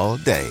Sandwich all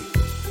day.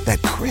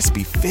 That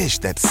crispy fish,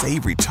 that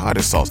savory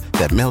tartar sauce,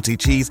 that melty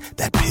cheese,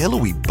 that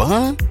pillowy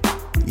bun.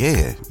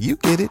 Yeah, you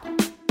get it.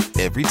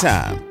 Every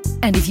time.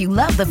 And if you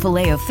love the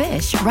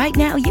Filet-O-Fish, right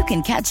now you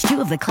can catch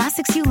two of the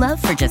classics you love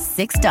for just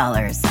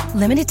 $6.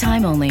 Limited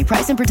time only.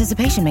 Price and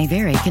participation may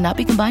vary. Cannot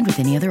be combined with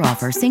any other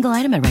offer. Single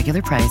item at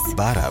regular price.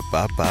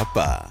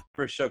 Ba-da-ba-ba-ba.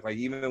 For shook, like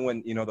even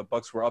when the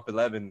Bucks were up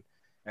 11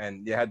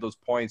 and they had those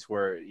points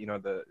where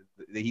the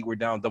Heat were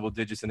down double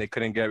digits and they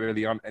couldn't get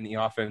really any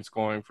offense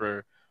going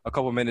for a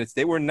couple minutes.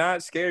 They were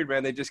not scared,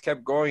 man. They just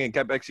kept going and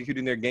kept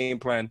executing their game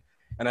plan.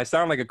 And I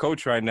sound like a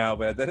coach right now,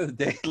 but at the end of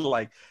the day,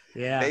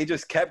 they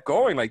just kept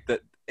going. Like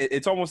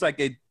it's almost like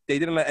they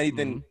didn't let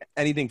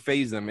anything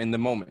phase them in the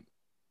moment.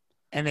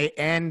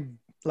 And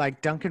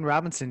Duncan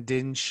Robinson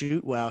didn't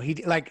shoot well.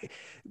 He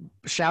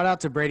shout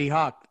out to Brady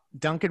Hawk.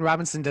 Duncan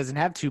Robinson doesn't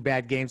have two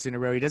bad games in a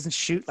row. He doesn't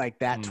shoot like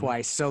that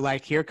twice. So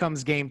here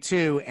comes game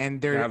 2,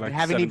 and they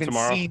haven't even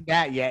seen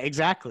that yet.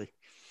 Exactly.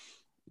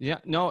 Yeah,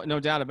 no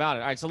doubt about it.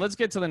 All right, so let's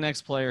get to the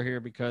next player here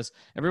because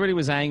everybody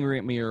was angry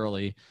at me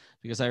early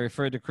because I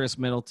referred to Chris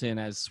Middleton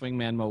as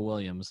swingman Mo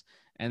Williams,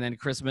 and then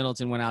Chris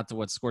Middleton went out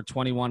to scored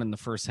 21 in the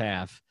first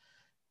half,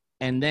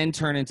 and then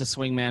turned into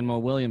swingman Mo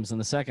Williams in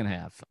the second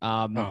half.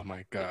 Oh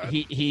my God!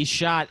 He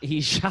shot.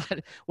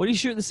 What did he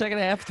shoot in the second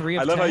half? 3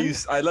 of 10?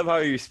 I love how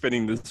you're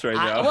spinning this right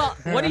now. Well,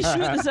 what did he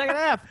shoot in the second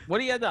half? What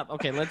did he end up?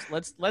 Okay,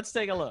 let's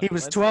take a look. He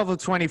was 12 of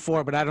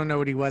 24, but I don't know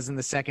what he was in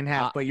the second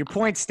half. But your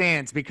point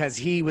stands because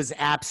he was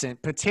absent,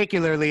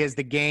 particularly as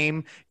the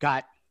game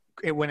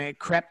when it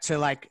crept to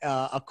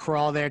a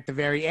crawl there at the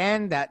very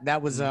end.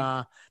 That was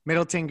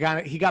Middleton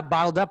got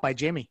bottled up by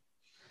Jimmy.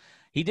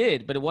 He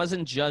did, but it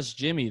wasn't just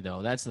Jimmy,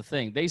 though. That's the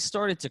thing. They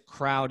started to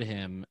crowd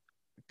him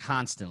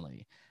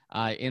constantly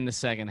in the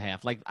second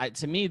half.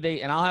 To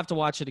me, and I'll have to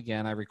watch it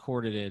again. I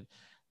recorded it.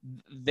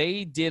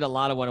 They did a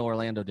lot of what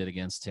Orlando did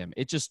against him.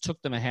 It just took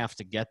them a half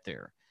to get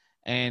there.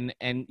 And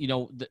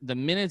the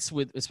minutes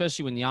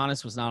especially when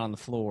Giannis was not on the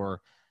floor,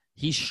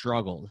 he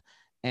struggled.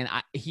 And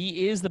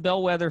he is the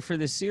bellwether for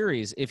this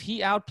series. If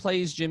he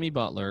outplays Jimmy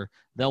Butler,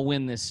 they'll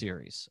win this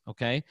series,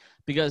 okay?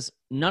 Because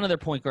none of their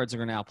point guards are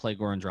going to outplay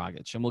Goran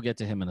Dragic, and we'll get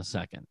to him in a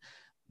second.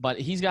 But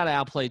he's got to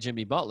outplay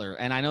Jimmy Butler.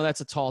 And I know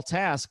that's a tall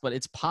task, but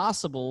it's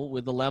possible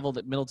with the level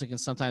that Middleton can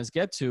sometimes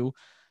get to.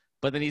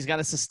 But then he's got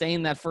to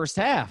sustain that first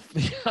half.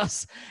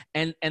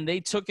 and they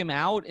took him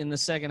out in the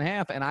second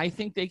half, and I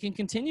think they can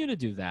continue to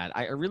do that.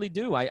 I really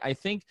do. I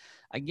think,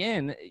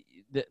 again,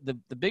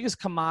 the biggest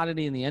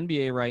commodity in the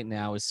NBA right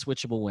now is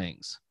switchable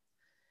wings.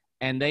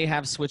 And they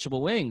have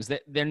switchable wings.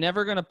 They're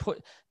never going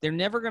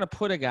to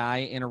put a guy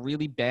in a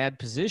really bad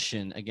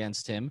position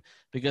against him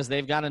because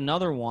they've got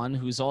another one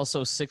who's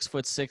also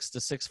 6'6" to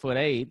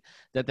 6'8"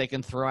 that they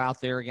can throw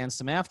out there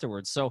against him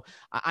afterwards. So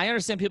I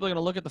understand people are going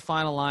to look at the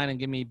final line and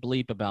give me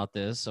bleep about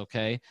this,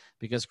 okay?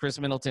 Because Chris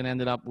Middleton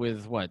ended up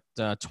with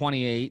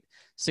 28,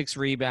 6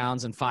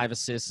 rebounds and 5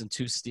 assists and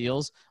 2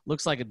 steals.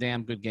 Looks like a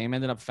damn good game.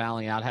 Ended up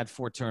fouling out, had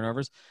 4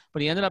 turnovers,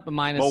 but he ended up a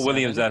 -7. Mo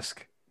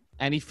Williams-esque.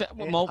 And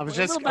I was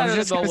just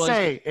going to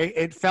say,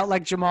 it felt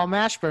like Jamal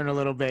Mashburn a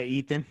little bit,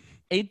 Ethan.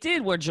 It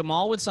did, where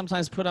Jamal would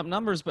sometimes put up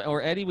numbers,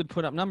 or Eddie would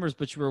put up numbers,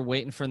 but you were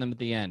waiting for them at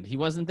the end. He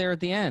wasn't there at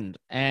the end,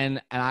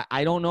 and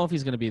I don't know if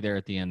he's going to be there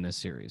at the end this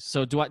series.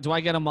 So do I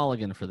get a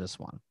mulligan for this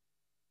one?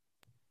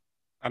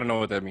 I don't know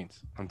what that means.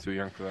 I'm too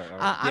young for that.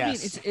 I mean,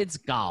 it's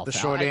golf. The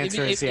short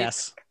answer is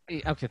yes.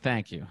 Okay,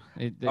 thank you.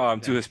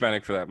 I'm too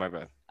Hispanic for that. My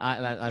bad.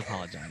 I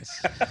apologize.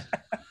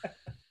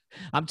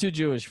 I'm too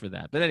Jewish for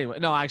that. But anyway,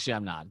 no, actually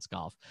I'm not. It's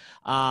golf.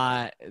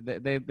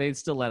 They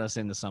still let us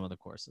into some of the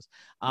courses.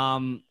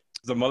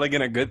 a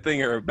mulligan a good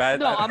thing or a bad?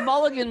 No, a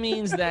mulligan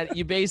means that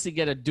you basically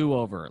get a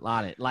do-over.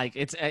 Like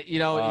it's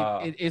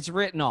it's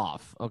written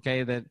off.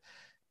 Okay, that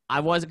I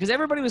was because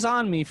everybody was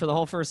on me for the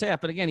whole first half.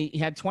 But again, he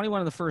had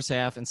 21 in the first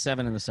half and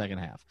 7 in the second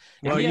half.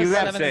 If he has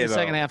 7 in the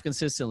second half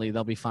consistently,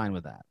 they'll be fine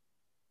with that.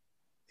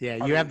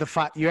 Yeah, you have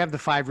the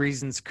 5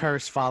 reasons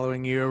curse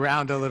following you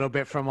around a little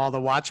bit from all the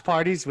watch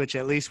parties, which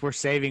at least we're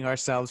saving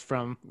ourselves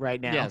from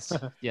right now.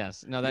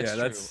 Yes. No, that's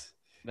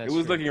true. It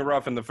was looking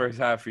rough in the first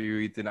half for you,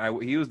 Ethan.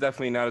 He was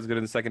definitely not as good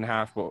in the second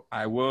half, but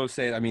I will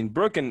say, I mean,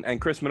 Brooke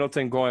and Chris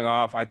Middleton going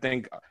off, I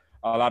think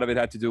a lot of it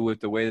had to do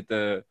with the way that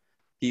the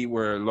Heat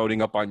were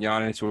loading up on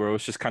Giannis, where it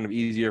was just kind of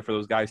easier for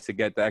those guys to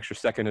get the extra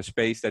second of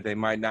space that they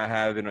might not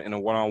have in a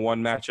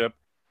one-on-one matchup.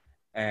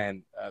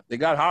 And they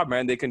got hot,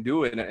 man. They can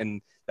do it,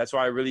 and that's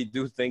why I really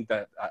do think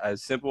that,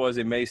 as simple as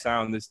it may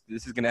sound, this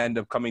is going to end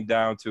up coming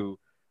down to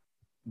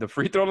the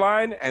free throw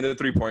line and the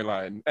three-point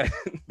line,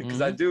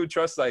 because I do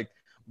trust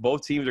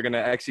both teams are going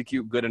to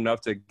execute good enough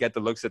to get the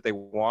looks that they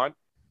want.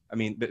 I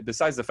mean,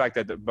 besides the fact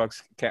that the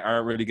Bucks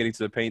aren't really getting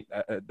to the paint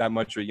that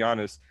much with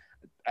Giannis,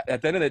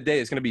 at the end of the day,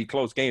 it's going to be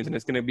close games, and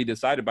it's going to be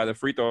decided by the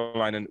free throw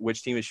line and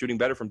which team is shooting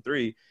better from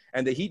three.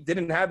 And the Heat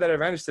didn't have that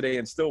advantage today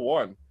and still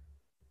won.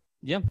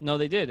 Yeah, no,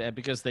 they did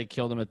because they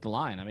killed him at the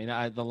line. I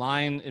mean, the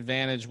line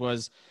advantage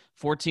was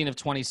 14 of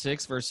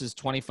 26 versus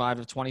 25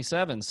 of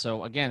 27.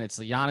 So, again, it's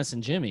the Giannis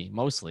and Jimmy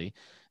mostly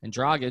and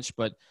Dragic,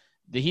 but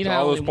the Heat had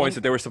all those points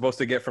that they were supposed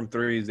to get from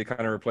threes, they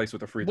kind of replaced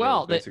with a free throw.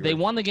 Well, they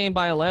won the game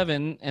by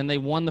 11, and they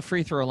won the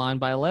free throw line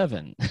by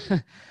 11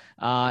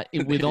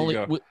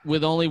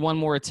 with only one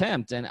more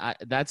attempt, and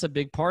that's a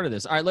big part of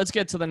this. All right, let's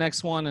get to the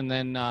next one, and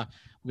then we'll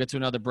get to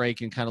another break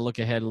and kind of look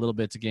ahead a little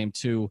bit to game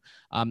 2.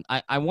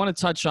 I want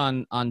to touch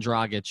on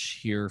Dragic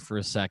here for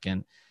a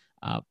second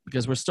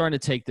because we're starting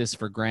to take this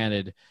for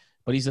granted,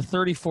 but he's a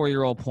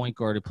 34-year-old point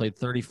guard who played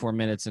 34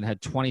 minutes and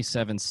had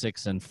 27,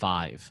 6, and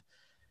 5.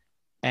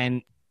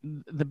 And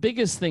the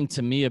biggest thing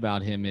to me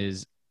about him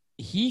is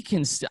he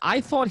can I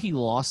thought he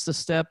lost a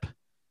step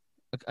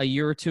a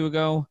year or two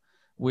ago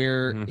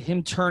where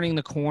him turning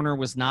the corner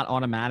was not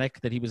automatic,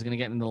 that he was going to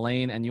get in the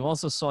lane. And you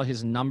also saw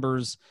his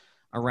numbers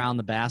around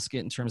the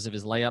basket in terms of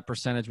his layup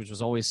percentage, which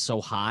was always so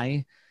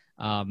high,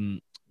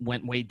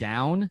 went way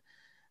down.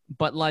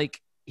 But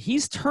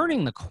he's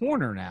turning the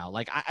corner now.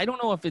 I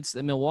don't know if it's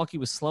that Milwaukee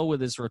was slow with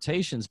his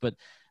rotations, but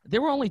there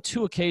were only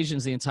 2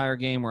 occasions the entire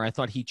game where I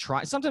thought he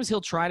tried. Sometimes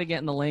he'll try to get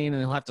in the lane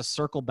and he'll have to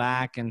circle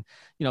back. And,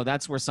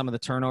 that's where some of the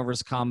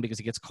turnovers come because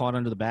he gets caught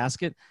under the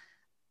basket.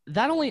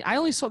 I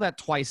only saw that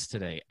twice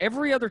today.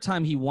 Every other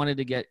time he wanted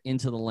to get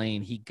into the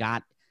lane, he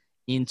got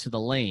into the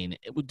lane.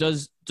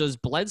 Does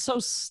Bledsoe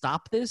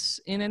stop this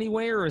in any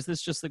way, or is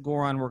this just the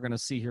Goran we're going to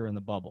see here in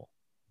the bubble?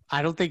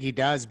 I don't think he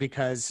does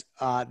because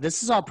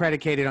this is all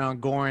predicated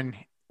on Goran.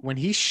 When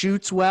he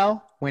shoots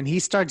well, when he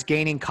starts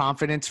gaining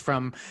confidence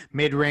from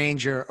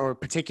mid-range or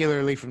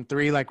particularly from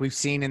 3 like we've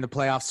seen in the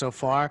playoffs so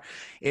far,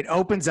 it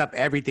opens up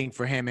everything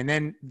for him. And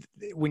then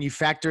when you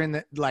factor in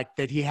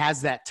that he has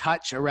that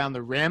touch around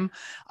the rim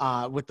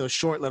with those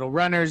short little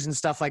runners and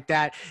stuff like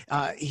that,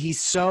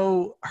 he's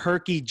so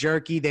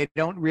herky-jerky. They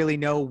don't really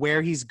know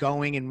where he's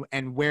going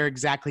and where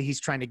exactly he's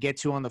trying to get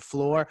to on the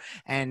floor.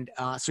 And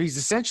so he's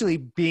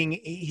essentially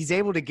he's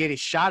able to get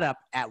his shot up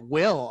at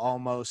will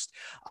almost.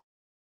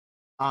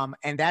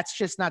 And that's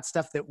just not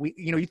stuff that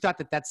you thought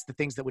that that's the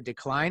things that would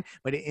decline.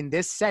 But in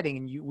this setting,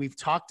 and we've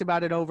talked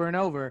about it over and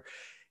over,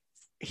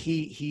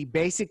 he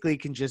basically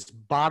can just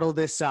bottle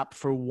this up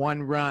for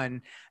one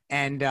run,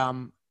 and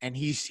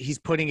he's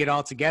putting it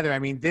all together. I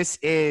mean, this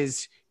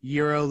is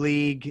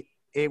EuroLeague.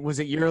 Was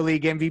it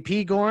EuroLeague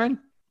MVP, Goran?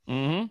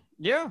 Mm-hmm.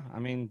 Yeah. I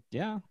mean,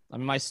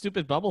 my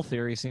stupid bubble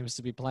theory seems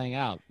to be playing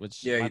out,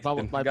 which my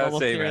bubble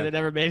theory that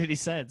never made any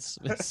sense.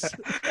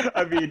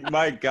 I mean,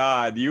 my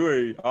God, you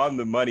were on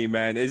the money,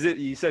 man.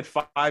 You said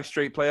 5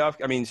 straight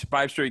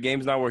 5 straight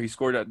games now where he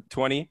scored at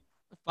 20?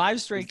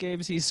 5 straight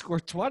games he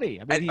scored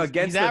 20. I mean,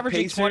 against he's the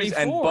Pacers 24.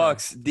 and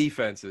Bucks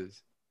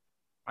defenses.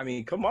 I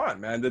mean, come on,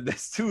 man.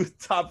 There's 2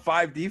 top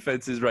 5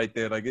 defenses right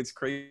there. It's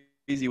crazy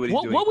what he's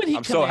doing. What would he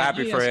I'm so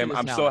happy for him.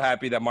 I'm so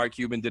happy that Mark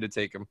Cuban didn't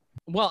take him.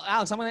 Well,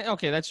 Alex,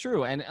 okay, that's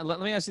true. And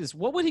let me ask you this.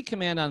 What would he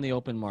command on the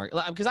open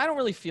market? Because I don't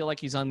really feel like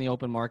he's on the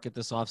open market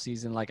this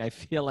offseason. I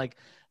feel like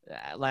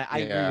I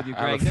agree with you,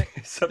 Greg.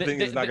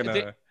 Something is not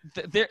going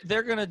to –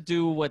 They're going to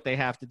do what they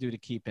have to do to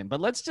keep him.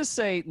 But let's just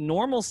say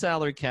normal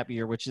salary cap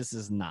year, which this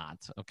is not,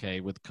 okay,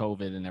 with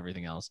COVID and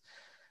everything else.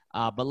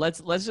 But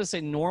let's just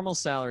say normal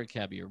salary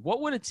cap year.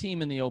 What would a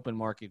team in the open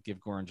market give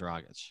Goran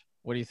Dragic?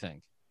 What do you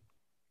think?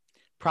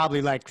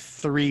 Probably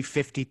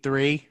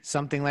 $353,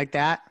 something like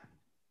that.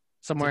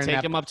 Somewhere to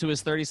take him up to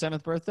his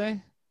 37th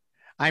birthday?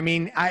 I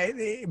mean,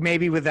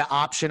 maybe with the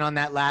option on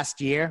that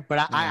last year,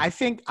 but I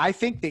think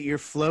that you're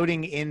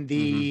floating in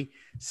the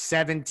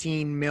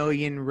 17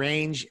 million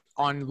range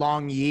on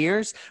long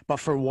years. But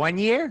for 1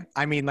 year,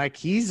 I mean,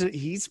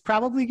 he's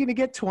probably going to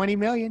get 20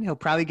 million. He'll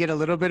probably get a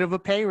little bit of a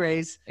pay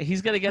raise.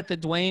 He's going to get the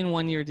Dwayne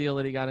 1 year deal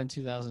that he got in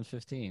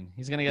 2015.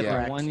 He's going to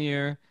get the 1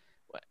 year.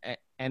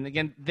 And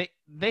again,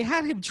 they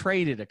had him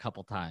traded a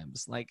couple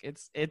times. Like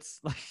it's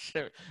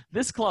like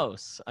this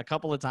close a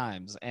couple of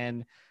times,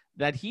 and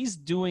that he's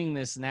doing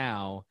this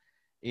now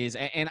is.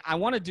 And I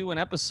want to do an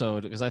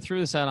episode because I threw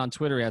this out on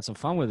Twitter. I had some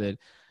fun with it.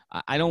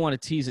 I don't want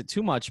to tease it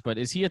too much, but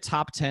is he a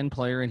top 10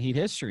 player in Heat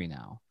history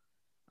now?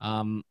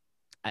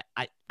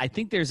 I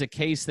think there's a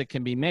case that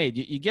can be made.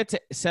 You get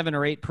to 7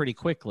 or 8 pretty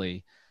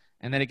quickly,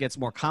 and then it gets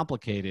more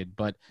complicated.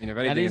 But if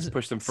anything has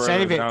pushed them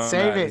further down,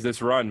 is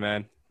this run,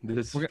 man.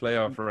 This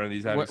playoff run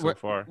he's having so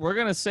far. We're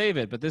gonna save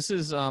it, but this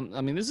is,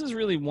 this is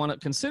really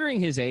considering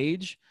his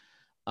age.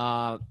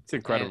 It's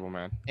incredible,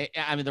 man.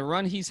 I mean, the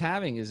run he's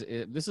having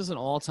this is an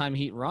all-time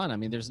Heat run. I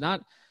mean,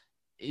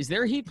 is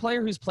there a Heat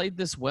player who's played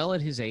this well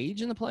at his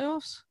age in the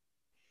playoffs?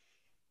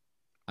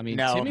 I mean,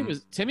 no.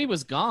 Timmy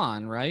was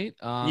gone, right?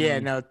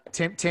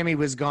 Timmy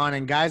was gone,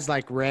 and guys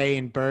like Ray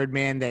and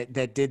Birdman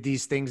that did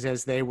these things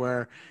as they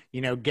were,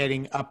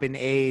 getting up in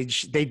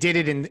age. They did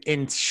it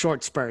in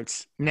short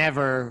spurts,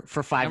 never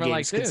for 5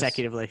 games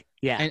consecutively.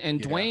 Yeah.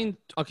 And Dwayne,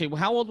 okay, well,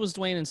 how old was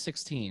Dwayne in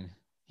 16?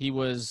 He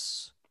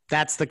was.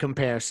 That's the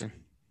comparison.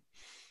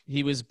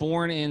 He was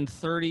born in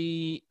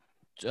 30.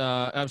 He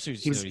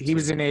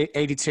was in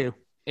 82.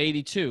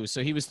 82.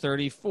 So he was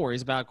 34.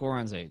 He's about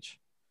Goran's age.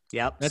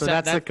 Yep.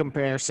 That's the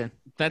comparison.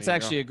 That's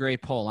actually a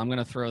great poll. I'm going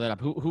to throw that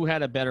up. Who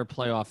had a better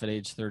playoff at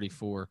age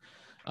 34?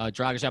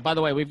 Dragic. By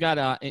the way, we've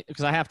got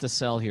because I have to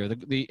sell here.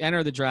 The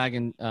Enter the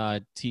Dragon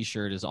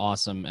T-shirt is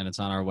awesome, and it's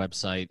on our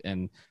website.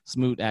 And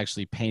Smoot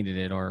actually painted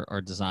it,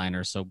 our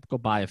designer. So go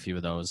buy a few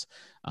of those.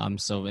 And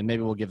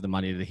maybe we'll give the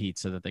money to the Heat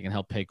so that they can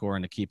help pay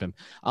Goran to keep him.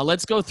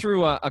 Let's go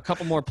through a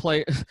couple more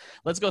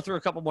Let's go through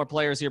a couple more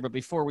players here. But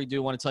before we do,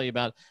 I want to tell you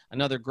about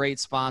another great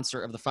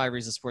sponsor of the 5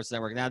 Reasons Sports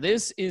Network. Now,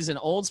 this is an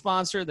old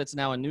sponsor that's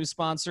now a new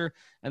sponsor,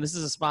 and this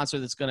is a sponsor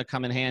that's going to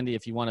come in handy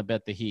if you want to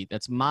bet the Heat.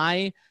 That's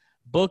MyBookie.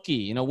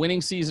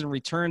 Winning season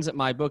returns at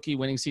MyBookie.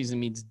 Winning season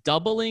means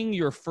doubling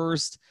your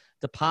first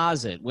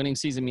deposit. Winning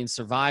season means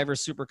Survivor,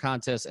 Super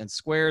Contests, and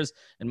Squares.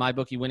 And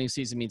MyBookie winning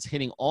season means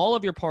hitting all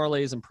of your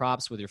parlays and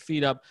props with your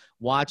feet up,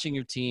 watching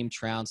your team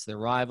trounce their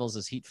rivals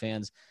as Heat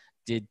fans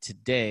did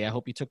today. I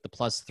hope you took the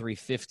plus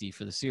 350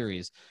 for the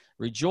series.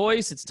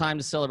 Rejoice. It's time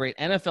to celebrate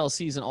NFL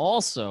season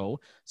also.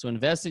 So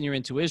invest in your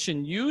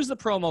intuition. Use the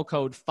promo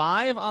code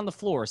 5 on the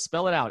floor.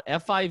 Spell it out,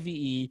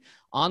 FIVE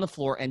on the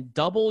floor, and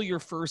double your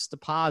first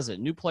deposit.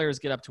 New players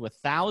get up to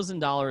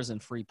 $1,000 in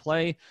free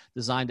play,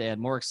 designed to add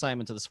more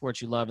excitement to the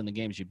sports you love and the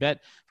games you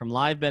bet. From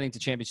live betting to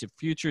championship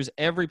futures,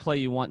 every play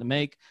you want to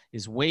make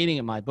is waiting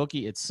at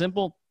MyBookie. It's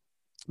simple.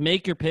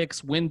 Make your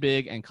picks, win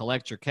big, and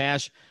collect your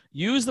cash.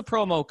 Use the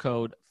promo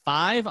code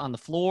 5 on the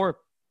floor.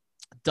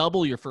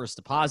 Double your first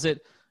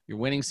deposit. Your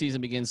winning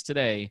season begins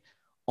today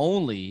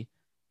only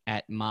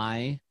at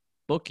MyBookie.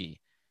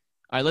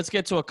 All right, let's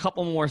get to a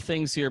couple more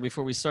things here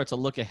before we start to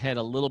look ahead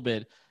a little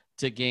bit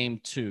to game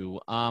 2.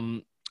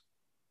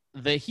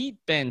 The Heat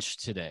bench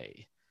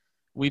today.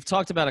 We've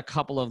talked about a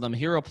couple of them.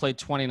 Hero played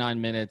 29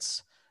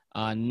 minutes.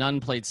 Nunn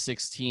played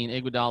 16.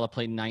 Iguodala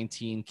played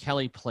 19.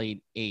 Kelly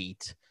played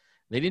 8.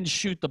 They didn't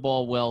shoot the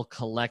ball well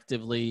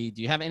collectively.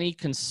 Do you have any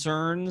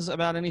concerns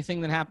about anything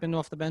that happened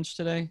off the bench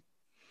today?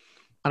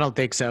 I don't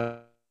think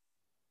so.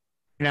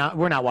 Now,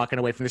 we're not walking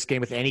away from this game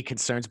with any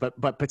concerns,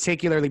 but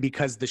particularly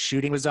because the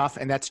shooting was off,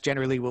 and that's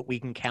generally what we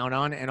can count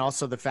on, and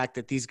also the fact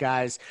that these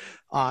guys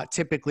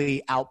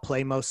typically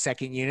outplay most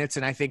second units,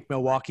 and I think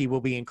Milwaukee will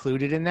be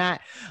included in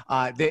that.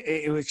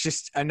 It was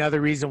just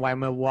another reason why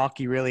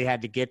Milwaukee really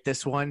had to get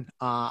this one.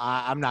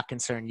 I'm not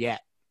concerned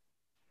yet.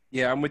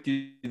 Yeah, I'm with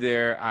you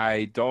there.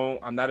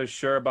 I'm not as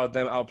sure about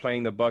them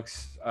outplaying the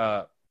Bucks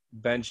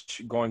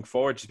bench going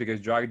forward, just because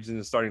Dragic is in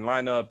the starting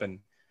lineup, and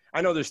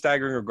I know they're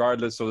staggering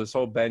regardless, so this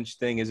whole bench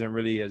thing isn't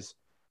really as,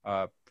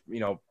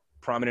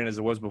 prominent as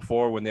it was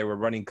before when they were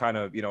running kind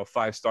of,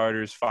 5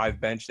 starters, 5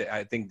 bench.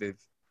 I think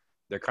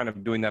they're kind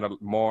of doing that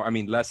more. I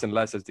mean, less and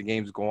less as the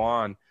games go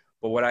on.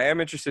 But what I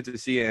am interested to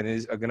see and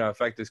is going to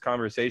affect this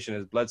conversation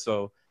is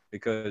Bledsoe,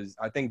 because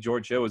I think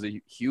George Hill was a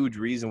huge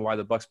reason why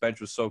the Bucks bench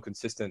was so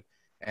consistent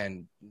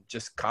and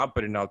just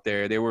competent out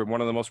there. They were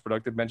one of the most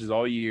productive benches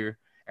all year.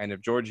 And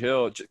if George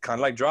Hill, kind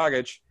of like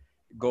Dragic,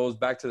 goes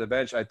back to the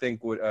bench, I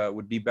think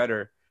would be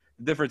better.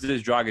 The difference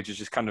is Dragic is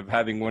just kind of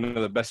having one of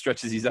the best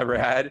stretches he's ever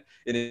had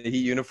in a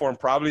Heat uniform,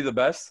 probably the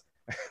best,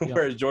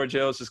 whereas George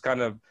Hill is just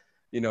kind of,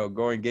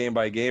 going game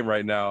by game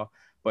right now.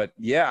 But,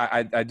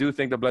 yeah, I do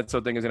think the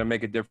Bledsoe thing is going to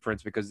make a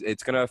difference because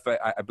it's going to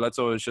affect –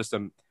 Bledsoe is just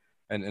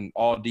an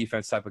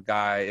all-defense type of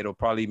guy.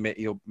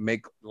 He'll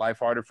make life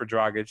harder for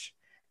Dragic,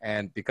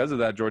 and because of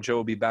that, George Hill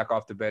will be back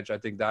off the bench. I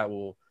think that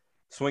will –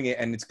 swing it,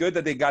 and it's good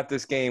that they got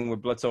this game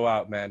with Bledsoe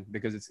out, man,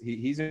 because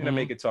he's going to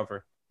make it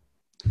tougher.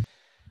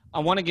 I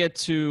want to get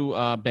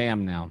to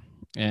Bam now,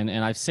 and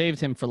I've saved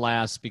him for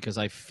last because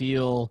I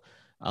feel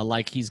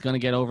like he's going to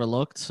get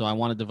overlooked, so I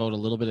want to devote a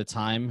little bit of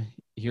time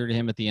here to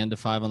him at the end of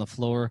 5 on the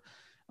floor.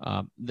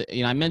 I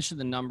mentioned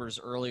the numbers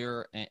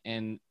earlier,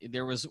 and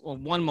there was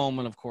one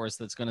moment, of course,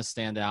 that's going to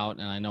stand out,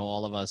 and I know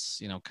all of us,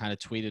 kind of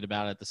tweeted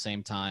about it at the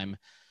same time,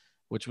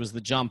 which was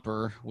the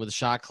jumper with the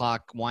shot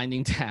clock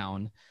winding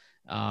down.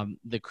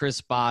 The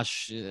Chris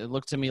Bosh, it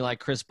looked to me like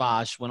Chris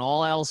Bosh. When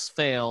all else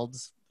failed,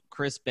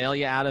 Chris bail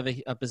you out of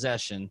a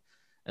possession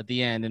at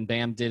the end, and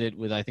Bam did it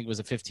with, I think it was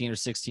a 15 or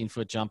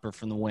 16-foot jumper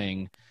from the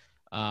wing.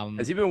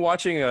 Has he been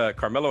watching a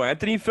Carmelo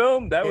Anthony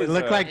film? That was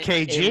looked like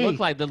KG. It looked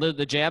like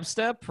the jab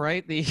step,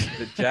 right? The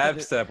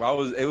jab step.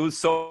 It was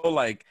so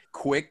like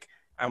quick.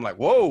 I'm like,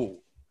 whoa.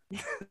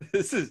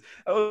 That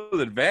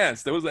was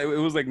advanced. It was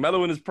like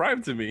Melo in his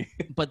prime to me.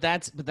 But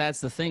that's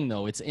the thing,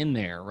 though. It's in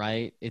there,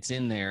 right? It's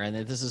in there, and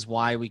this is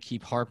why we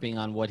keep harping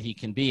on what he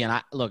can be.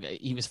 And look,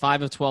 he was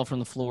 5 of 12 from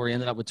the floor. He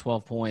ended up with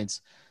 12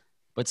 points,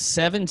 but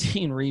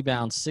 17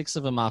 rebounds, 6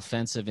 of them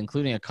offensive,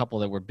 including a couple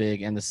that were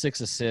big, and the 6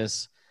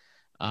 assists.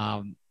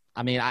 I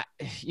mean,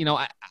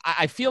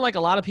 I feel like a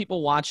lot of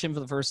people watch him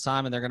for the first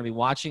time, and they're going to be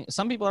watching.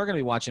 Some people are going to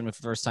be watching him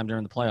for the first time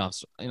during the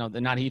playoffs.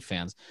 They're not Heat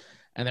fans.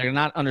 And they're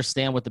not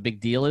understand what the big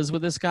deal is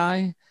with this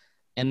guy.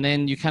 And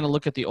then you kind of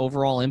look at the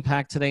overall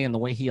impact today and the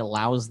way he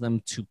allows them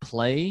to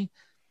play.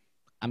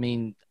 I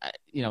mean,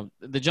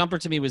 the jumper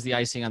to me was the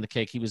icing on the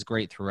cake. He was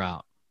great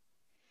throughout.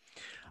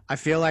 I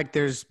feel like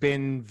there's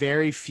been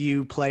very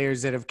few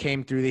players that have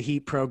came through the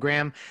Heat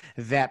program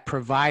that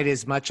provide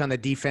as much on the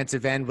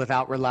defensive end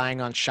without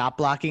relying on shot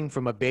blocking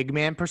from a big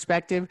man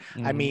perspective.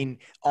 Mm-hmm. I mean,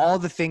 all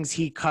the things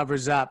he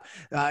covers up,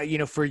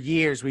 for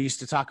years we used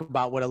to talk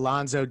about what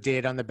Alonzo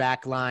did on the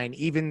back line,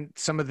 even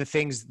some of the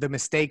things, the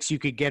mistakes you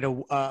could get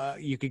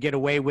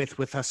away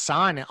with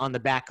Hassan on the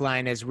back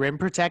line as rim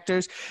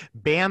protectors.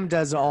 Bam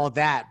does all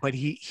that, but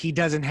he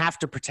doesn't have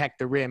to protect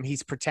the rim.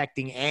 He's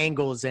protecting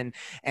angles and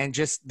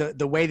just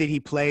the way that he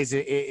plays.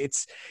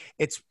 It's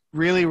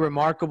really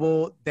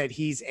remarkable that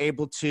he's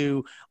able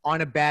to,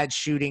 on a bad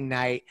shooting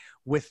night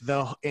with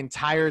the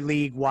entire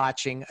league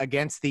watching,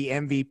 against the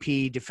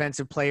MVP,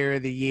 defensive player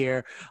of the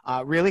year,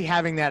 really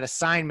having that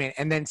assignment.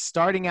 And then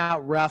starting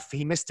out rough,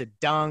 he missed a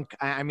dunk.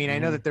 I mean, I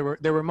know that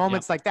there were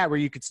moments like that where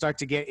you could start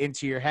to get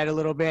into your head a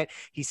little bit.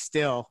 He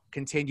still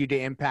continued to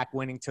impact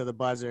winning to the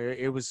buzzer.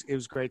 It was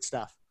great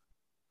stuff.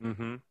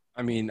 Mm-hmm.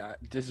 I mean,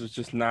 this was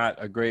just not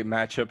a great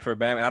matchup for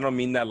Bam. And I don't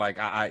mean that like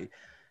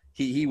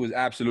he was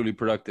absolutely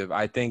productive.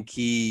 I think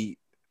he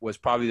was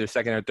probably their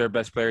second or third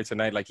best player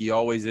tonight, like he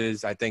always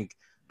is. I think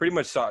pretty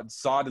much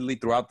solidly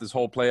throughout this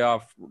whole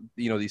playoff,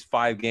 these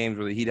 5 games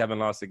where the Heat haven't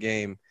lost a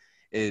game,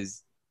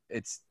 it's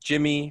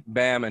Jimmy,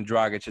 Bam, and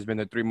Dragic has been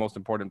the 3 most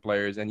important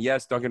players. And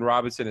yes, Duncan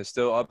Robinson is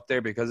still up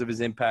there because of his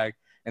impact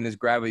and his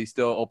gravity,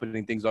 still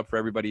opening things up for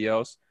everybody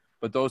else.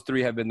 But those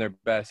 3 have been their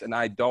best. And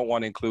I don't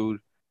want to include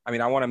 – I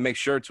mean, I want to make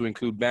sure to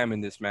include Bam in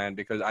this, man,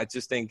 because I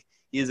just think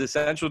he is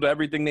essential to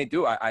everything they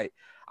do. I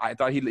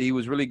thought he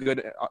was really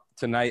good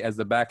tonight as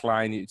the back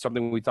line.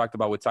 Something we talked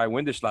about with Ty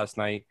Windish last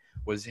night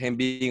was him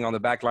being on the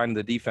back line of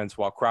the defense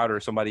while Crowder or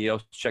somebody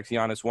else checks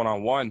Giannis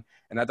one-on-one.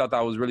 And I thought that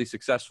was really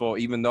successful,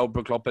 even though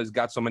Brook Lopez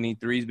got so many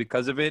threes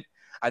because of it.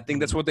 I think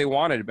that's what they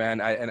wanted, man.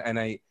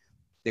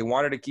 They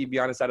wanted to keep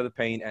Giannis out of the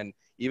paint. And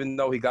even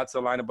though he got to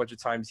the line a bunch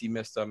of times, he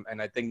missed them. And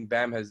I think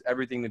Bam has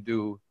everything to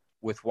do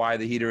with why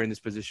the Heat are in this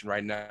position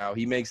right now.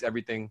 He makes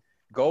everything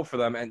go for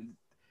them. And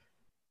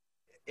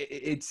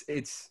it's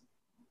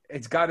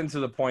gotten to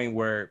the point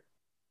where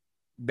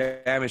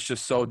Bam is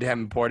just so damn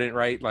important,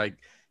 right? Like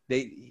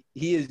he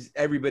is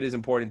every bit as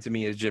important to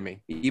me as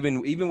Jimmy.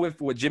 Even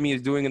with what Jimmy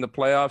is doing in the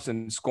playoffs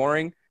and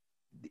scoring,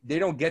 they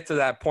don't get to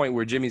that point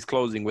where Jimmy's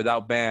closing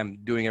without Bam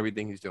doing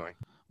everything he's doing.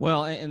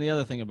 Well, and the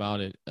other thing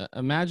about it,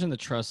 imagine the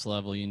trust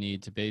level you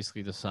need to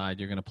basically decide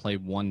you're going to play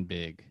one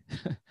big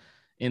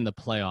in the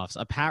playoffs.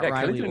 Riley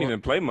Kelly didn't even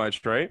play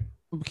much, right?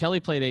 Kelly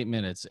played 8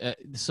 minutes.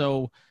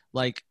 So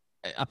like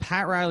a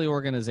Pat Riley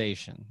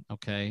organization,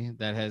 okay,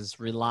 that has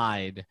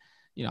relied,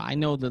 I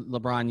know the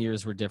LeBron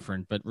years were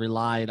different, but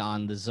relied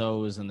on the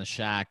Zoes and the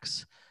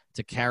Shaqs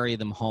to carry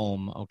them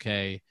home,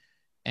 okay?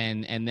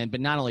 And then, but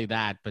not only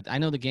that, but I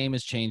know the game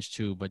has changed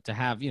too, but to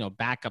have,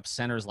 backup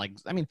centers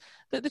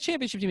the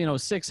championship team in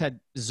 06 had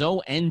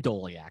Zoe and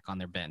Doliak on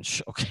their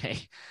bench,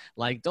 okay?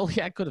 Like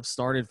Doliak could have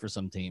started for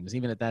some teams,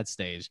 even at that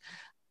stage.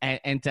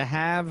 And to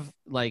have,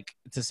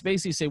 to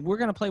basically say, we're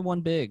going to play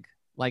one big.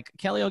 Like,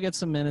 Kelly will get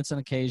some minutes on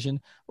occasion.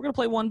 We're going to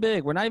play one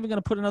big. We're not even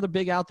going to put another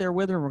big out there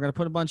with him. We're going to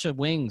put a bunch of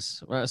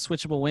wings,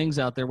 switchable wings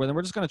out there with him.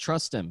 We're just going to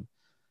trust him.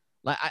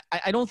 Like,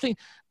 I don't think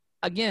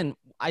 – again,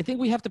 I think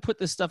we have to put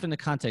this stuff into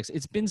context.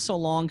 It's been so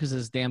long because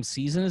this damn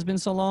season has been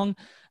so long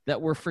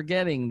that we're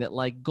forgetting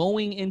that,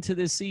 going into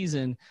this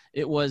season,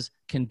 it was,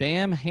 can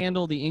Bam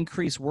handle the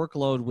increased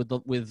workload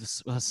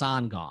with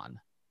Hassan gone?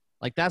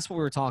 That's what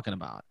we were talking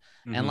about.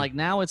 Mm-hmm. And,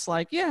 now it's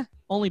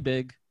only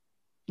big.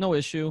 No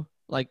issue.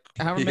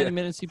 However many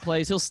minutes he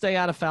plays, he'll stay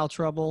out of foul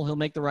trouble. He'll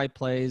make the right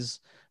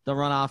plays. They'll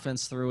run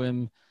offense through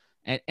him.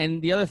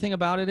 And the other thing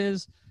about it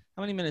is,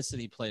 how many minutes did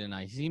he play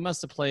tonight? He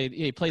must have played –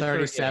 he played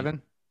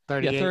 37.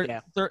 38,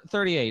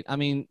 38. I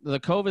mean, the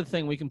COVID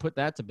thing, we can put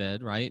that to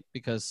bed, right?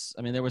 Because,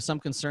 there was some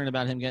concern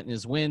about him getting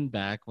his win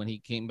back when he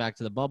came back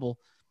to the bubble,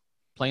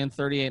 playing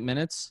 38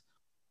 minutes,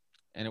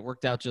 and it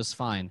worked out just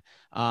fine.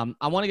 I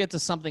want to get to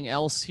something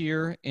else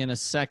here in a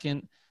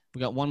second. We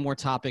got one more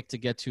topic to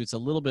get to. It's a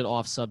little bit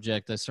off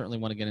subject. I certainly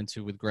want to get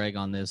into with Greg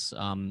on this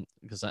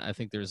because I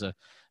think there's a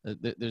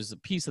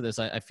piece of this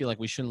I feel like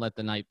we shouldn't let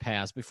the night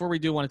pass. Before we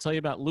do, I want to tell you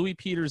about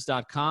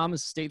LouisPeters.com, a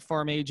State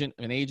Farm agent,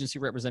 an agency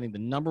representing the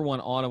 #1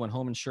 auto and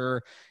home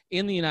insurer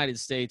in the United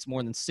States,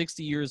 more than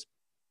 60 years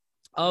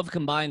of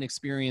combined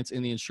experience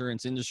in the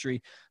insurance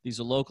industry. These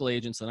are local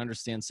agents that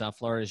understand South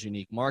Florida's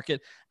unique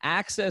market.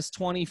 Access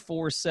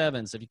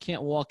 24/7. So if you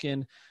can't walk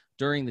in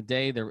during the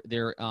day,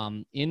 they're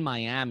in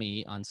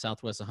Miami on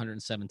Southwest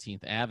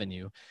 117th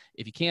Avenue.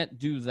 If you can't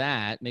do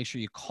that, make sure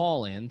you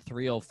call in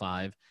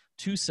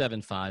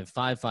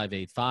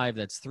 305-275-5585.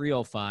 That's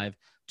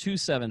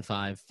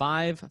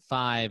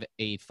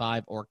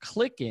 305-275-5585, or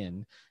click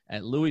in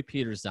at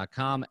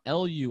louispeters.com,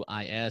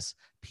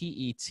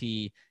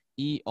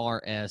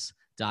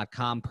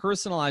 LUISPETERS.com.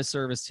 Personalized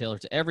service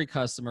tailored to every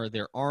customer.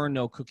 There are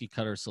no cookie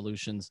cutter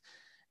solutions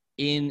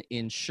in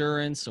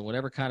insurance. So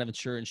whatever kind of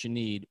insurance you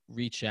need,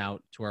 reach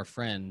out to our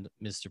friend,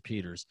 Mr.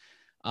 Peters.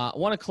 I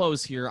want to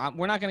close here.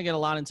 We're not going to get a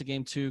lot into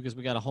game 2 because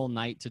we got a whole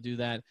night to do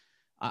that.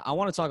 I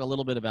want to talk a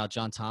little bit about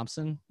John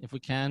Thompson, if we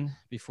can,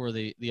 before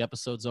the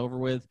episode's over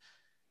with,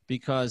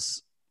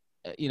 because,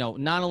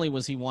 not only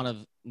was he one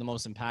of the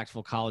most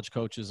impactful college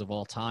coaches of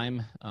all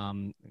time.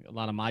 A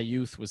lot of my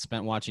youth was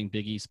spent watching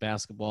Big East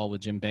basketball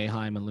with Jim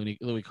Boeheim and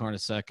Louis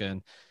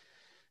Carnesecca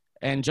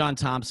and John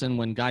Thompson,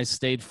 when guys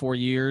stayed 4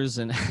 years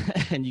and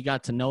and you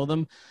got to know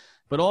them.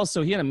 But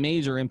also he had a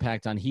major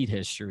impact on Heat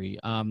history,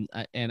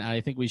 and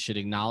I think we should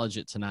acknowledge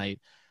it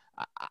tonight.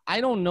 I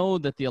don't know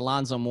that the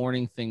Alonzo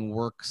Mourning thing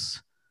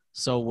works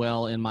so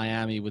well in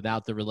Miami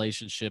without the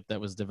relationship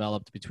that was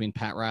developed between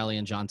Pat Riley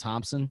and John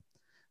Thompson,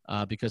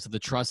 because of the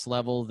trust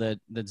level that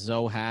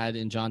Zoe had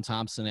in John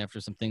Thompson after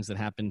some things that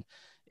happened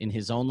in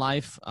his own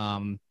life.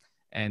 And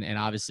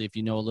obviously, if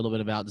you know a little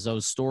bit about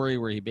Zoe's story,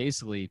 where he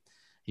basically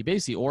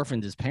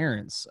orphaned his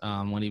parents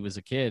when he was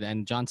a kid,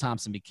 and John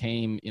Thompson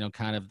became,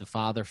 kind of the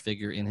father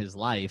figure in his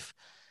life.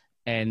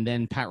 And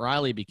then Pat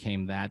Riley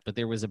became that, but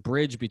there was a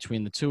bridge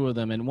between the two of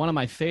them. And one of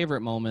my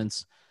favorite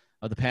moments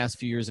of the past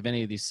few years of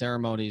any of these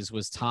ceremonies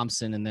was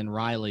Thompson and then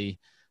Riley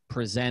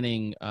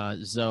presenting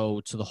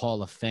Zoe to the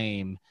Hall of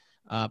Fame.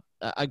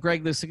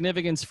 Greg, the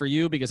significance for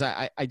you, because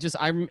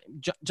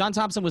John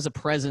Thompson was a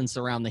presence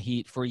around the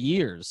Heat for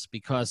years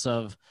because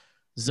of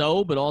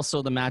Zoe, but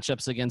also the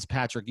matchups against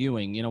Patrick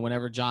Ewing.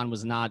 Whenever John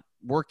was not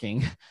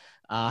working,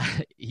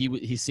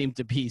 he seemed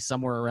to be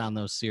somewhere around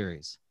those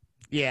series.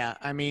 Yeah,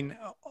 I mean,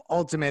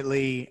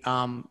 ultimately,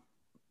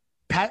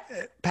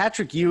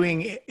 Patrick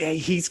Ewing,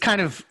 he's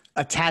kind of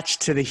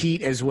attached to the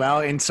Heat as well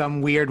in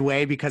some weird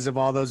way because of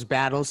all those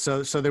battles.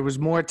 So there was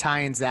more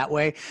tie-ins that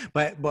way.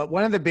 But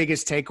one of the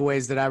biggest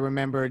takeaways that I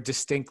remember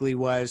distinctly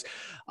was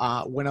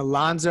when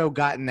Alonzo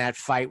got in that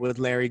fight with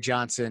Larry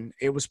Johnson.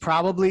 It was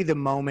probably the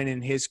moment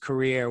in his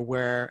career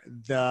where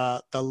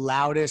the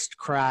loudest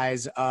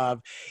cries of,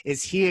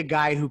 is he a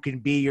guy who can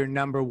be your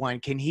number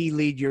one? Can he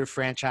lead your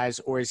franchise,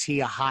 or is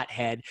he a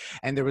hothead?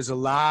 And there was a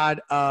lot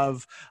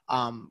of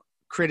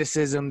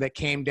criticism that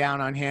came down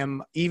on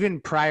him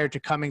even prior to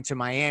coming to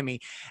Miami.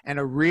 And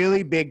a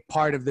really big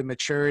part of the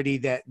maturity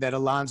that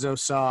Alonzo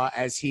saw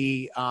as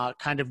he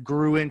kind of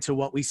grew into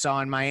what we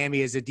saw in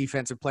Miami as a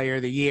defensive player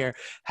of the year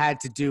had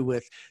to do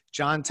with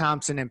John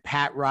Thompson and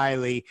Pat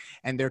Riley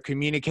and their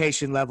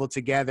communication level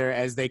together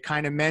as they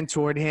kind of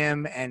mentored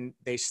him and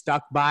they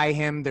stuck by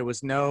him. There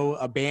was no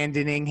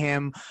abandoning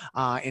him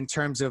in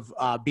terms of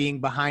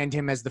being behind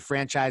him as the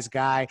franchise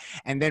guy.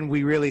 And then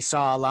we really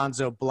saw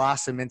Alonzo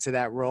blossom into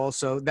that role.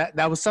 So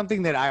that was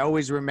something that I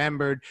always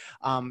remembered,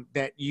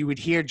 that you would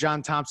hear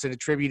John Thompson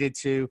attributed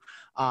to.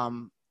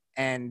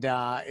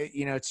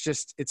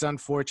 It's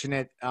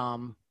unfortunate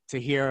to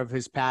hear of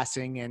his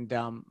passing, and,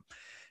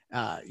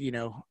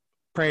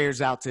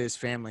 prayers out to his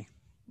family.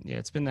 Yeah,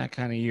 it's been that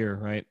kind of year,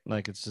 right?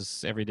 Like, it's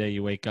just every day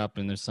you wake up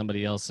and there's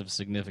somebody else of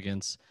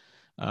significance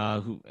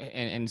who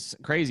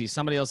crazy,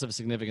 somebody else of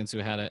significance who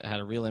had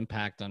a real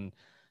impact on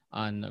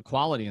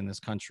equality in this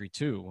country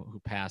too,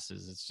 who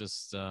passes. It's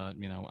just,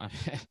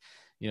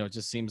 it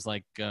just seems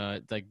like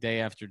day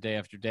after day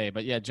after day.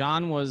 But yeah,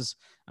 John was,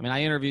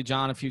 I interviewed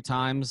John a few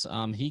times.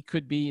 He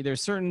could be,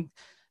 there's certain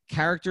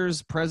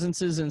characters,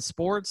 presences in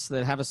sports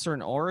that have a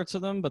certain aura to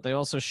them, but they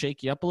also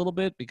shake you up a little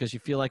bit because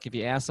you feel like if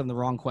you ask them the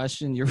wrong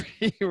question, you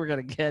were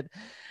going to get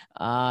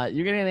an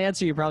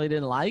answer you probably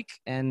didn't like.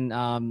 And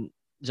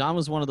John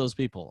was one of those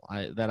people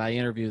that I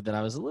interviewed that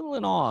I was a little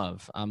in awe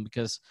of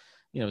because,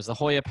 it was the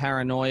Hoya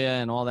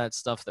paranoia and all that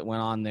stuff that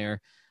went on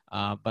there.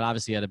 But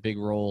obviously he had a big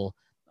role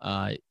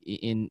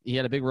in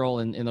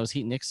those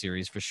Heat Knicks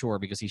series for sure,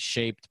 because he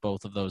shaped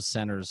both of those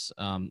centers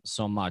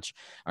so much.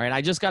 All right,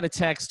 I just got a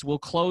text. We'll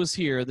close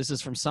here. This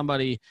is from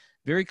somebody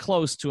very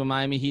close to a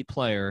Miami Heat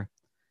player.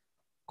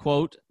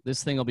 Quote,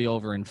 "This thing will be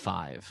over in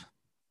 5."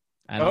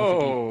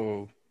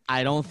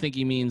 I don't think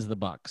he means the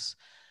Bucks.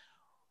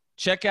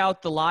 Check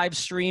out the live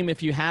stream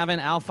if you haven't.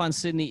 Alphonse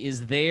Sidney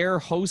is there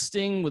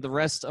hosting with the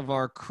rest of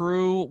our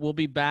crew. We'll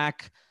be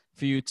back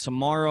for you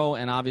tomorrow.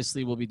 And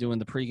obviously, we'll be doing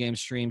the pregame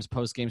streams,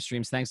 postgame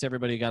streams. Thanks to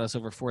everybody who got us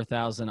over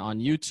 4,000 on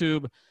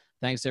YouTube.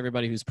 Thanks to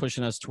everybody who's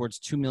pushing us towards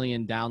 2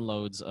 million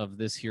downloads of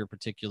this here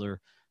particular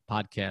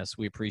podcast.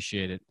 We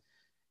appreciate it.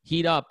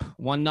 Heat up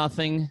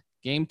 1-0.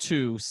 Game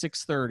 2,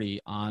 6:30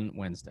 on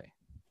Wednesday.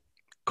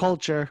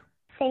 Culture.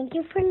 Thank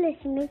you for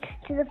listening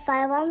to the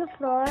 5 on the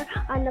Floor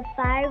on the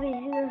 5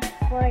 Reasons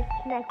Sports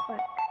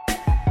Network.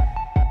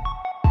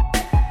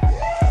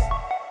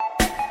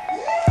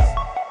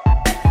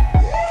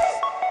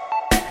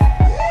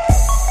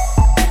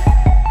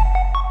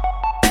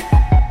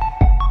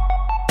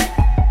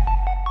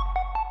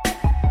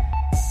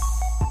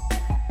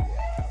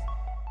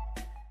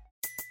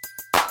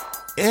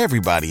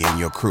 Everybody in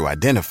your crew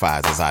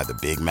identifies as either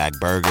Big Mac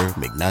Burger,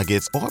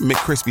 McNuggets, or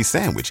McCrispy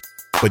Sandwich.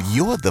 But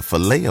you're the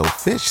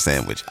Filet-O-Fish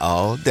Sandwich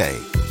all day.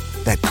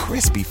 That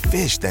crispy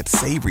fish, that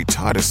savory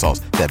tartar sauce,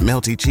 that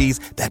melty cheese,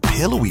 that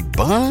pillowy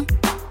bun.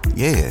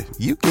 Yeah,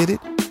 you get it.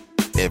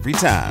 Every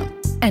time.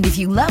 And if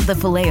you love the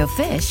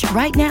Filet-O-Fish,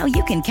 right now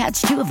you can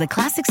catch 2 of the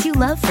classics you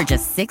love for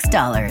just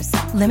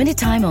 $6. Limited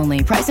time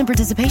only. Price and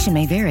participation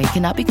may vary.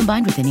 Cannot be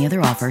combined with any other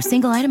offer.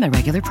 Single item at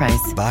regular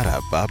price.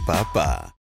 Ba-da-ba-ba-ba.